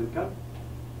consumption equals income.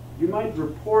 You might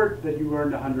report that you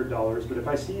earned $100, but if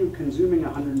I see you consuming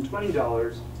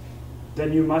 $120,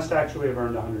 then you must actually have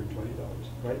earned $120,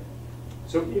 right?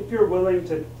 So if you're willing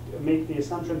to make the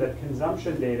assumption that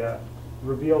consumption data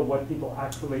reveal what people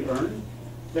actually earn,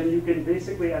 then you can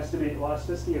basically estimate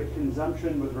elasticity of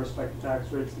consumption with respect to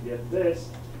tax rates to get this,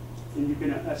 and you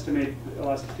can estimate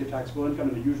elasticity of taxable income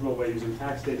in the usual way using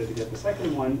tax data to get the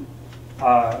second one,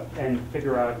 and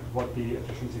figure out what the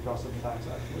efficiency cost of the tax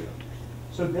actually is.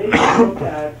 So they looked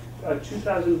at a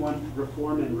 2001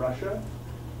 reform in Russia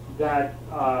that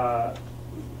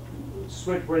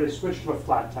where they switched to a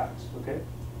flat tax, okay?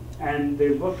 And they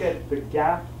look at the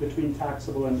gap between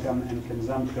taxable income and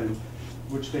consumption,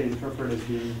 which they interpret as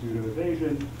being due to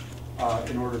evasion,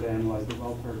 in order to analyze the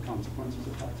welfare consequences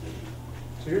of taxation.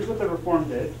 So here's what the reform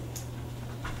did.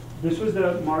 This was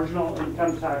the marginal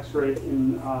income tax rate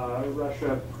in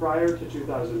Russia prior to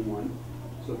 2001.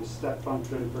 So the step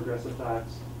function, progressive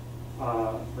tax,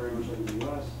 very much like in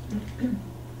the US.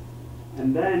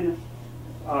 And then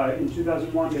in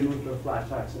 2001, they moved to a flat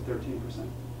tax at 13%.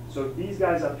 So these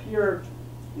guys up here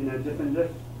in a diff and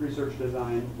diff research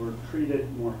design were treated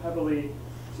more heavily.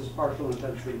 This is partial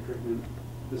intensity treatment.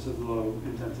 This is low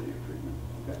intensity of treatment.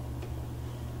 Okay.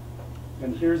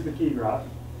 And here's the key graph.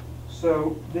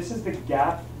 So this is the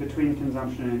gap between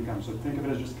consumption and income. So think of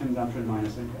it as just consumption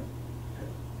minus income. Okay.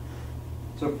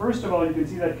 So first of all, you can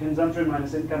see that consumption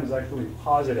minus income is actually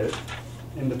positive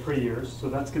in the pre-years. So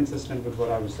that's consistent with what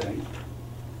I was saying.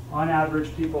 On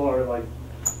average, people are like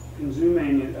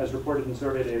consuming, as reported in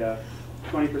survey data,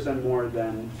 20% more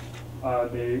than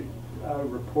they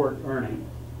report earning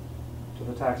to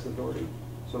the tax authority.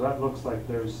 So that looks like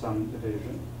there's some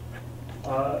evasion.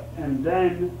 And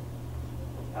then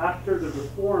after the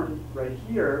reform right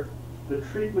here, the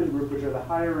treatment group, which are the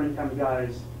higher income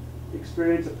guys,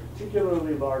 experience a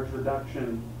particularly large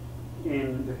reduction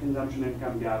in the consumption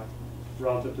income gap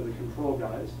relative to the control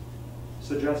guys,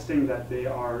 suggesting that they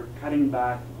are cutting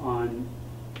back on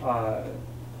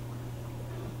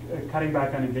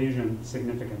evasion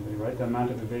significantly, right? The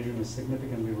amount of evasion is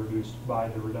significantly reduced by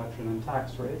the reduction in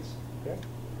tax rates. Okay.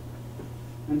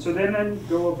 And so they then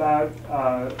go about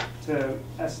to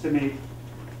estimate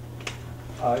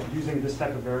using this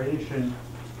type of variation,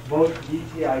 both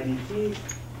DTI-DT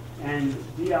and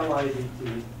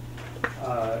DLI-DT,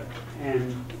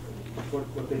 and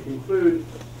what they conclude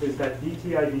is that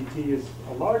DTI-DT is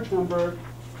a large number,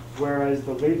 whereas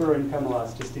the labor income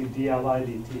elasticity,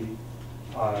 DLI-DT,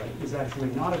 is actually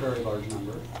not a very large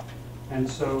number. And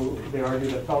so they argue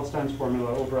that Feldstein's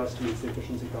formula overestimates the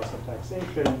efficiency cost of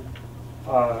taxation,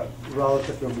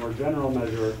 relative to a more general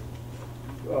measure,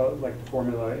 like the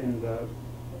formula in the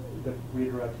that we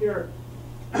drew up here,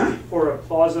 for a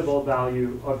plausible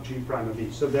value of G prime of E.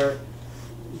 So they're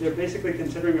basically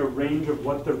considering a range of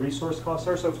what the resource costs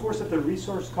are. So of course, if the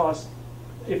resource costs,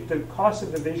 if the costs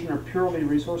of evasion are purely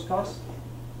resource costs,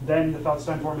 then the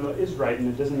Feldstein formula is right, and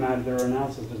it doesn't matter, their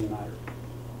analysis doesn't matter.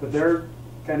 But they're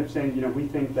kind of saying, we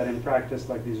think that in practice,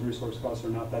 like these resource costs are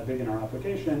not that big in our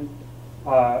application.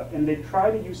 And they try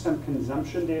to use some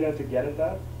consumption data to get at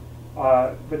that.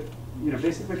 But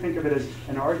basically think of it as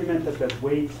an argument that the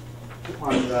weight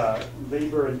on the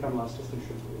labor income elasticity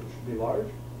should be large,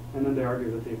 and then they argue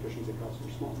that the efficiency costs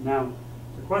are small. Now,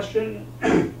 the question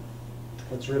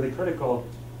that's really critical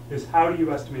is how do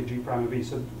you estimate G prime of E?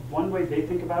 So one way they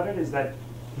think about it is that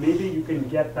maybe you can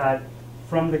get that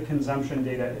from the consumption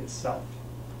data itself.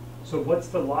 So what's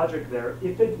the logic there?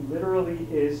 If it literally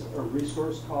is a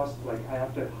resource cost, like I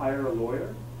have to hire a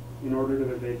lawyer in order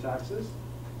to evade taxes,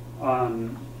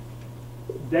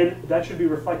 then that should be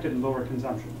reflected in lower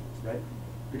consumption, right?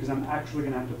 Because I'm actually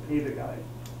going to have to pay the guy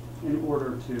in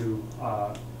order to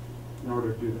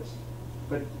do this.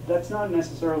 But that's not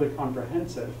necessarily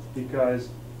comprehensive, because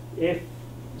this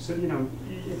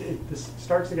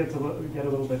starts to get a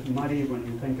little bit muddy when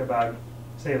you think about,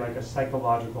 say, like a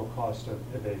psychological cost of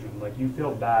evasion. Like you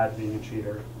feel bad being a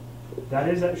cheater.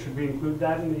 Should we include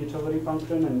that in the utility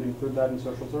function and include that in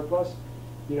social surplus?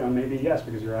 Maybe yes,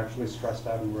 because you're actually stressed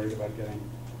out and worried about getting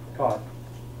caught.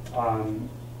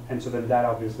 And so then that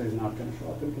obviously is not going to show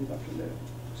up in consumption data.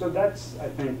 So that's, I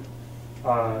think,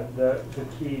 the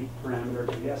key parameter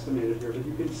to be estimated here. But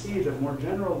you can see the more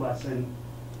general lesson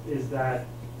is that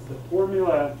the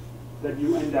formula that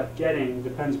you end up getting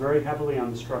depends very heavily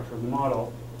on the structure of the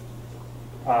model.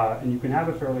 And you can have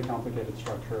a fairly complicated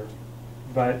structure,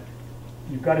 but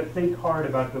you've got to think hard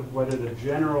about whether the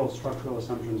general structural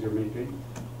assumptions you're making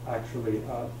actually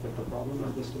fit the problem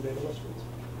as this debate illustrates.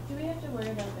 Do we have to worry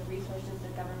about the resources the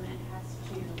government has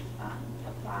to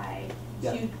apply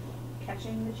to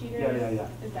catching the cheaters? Yeah.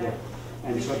 Is that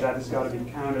And so that has got to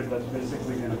be counted. That's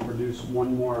basically going to produce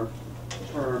one more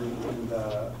term in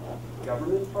the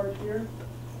government part here,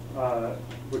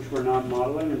 which we're not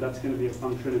modeling, and that's going to be a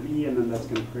function of E, and then that's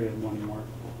going to create one more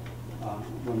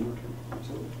term.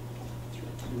 So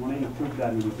you want to include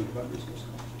that when you think about resources.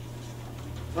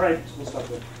 All right, so we'll stop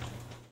there.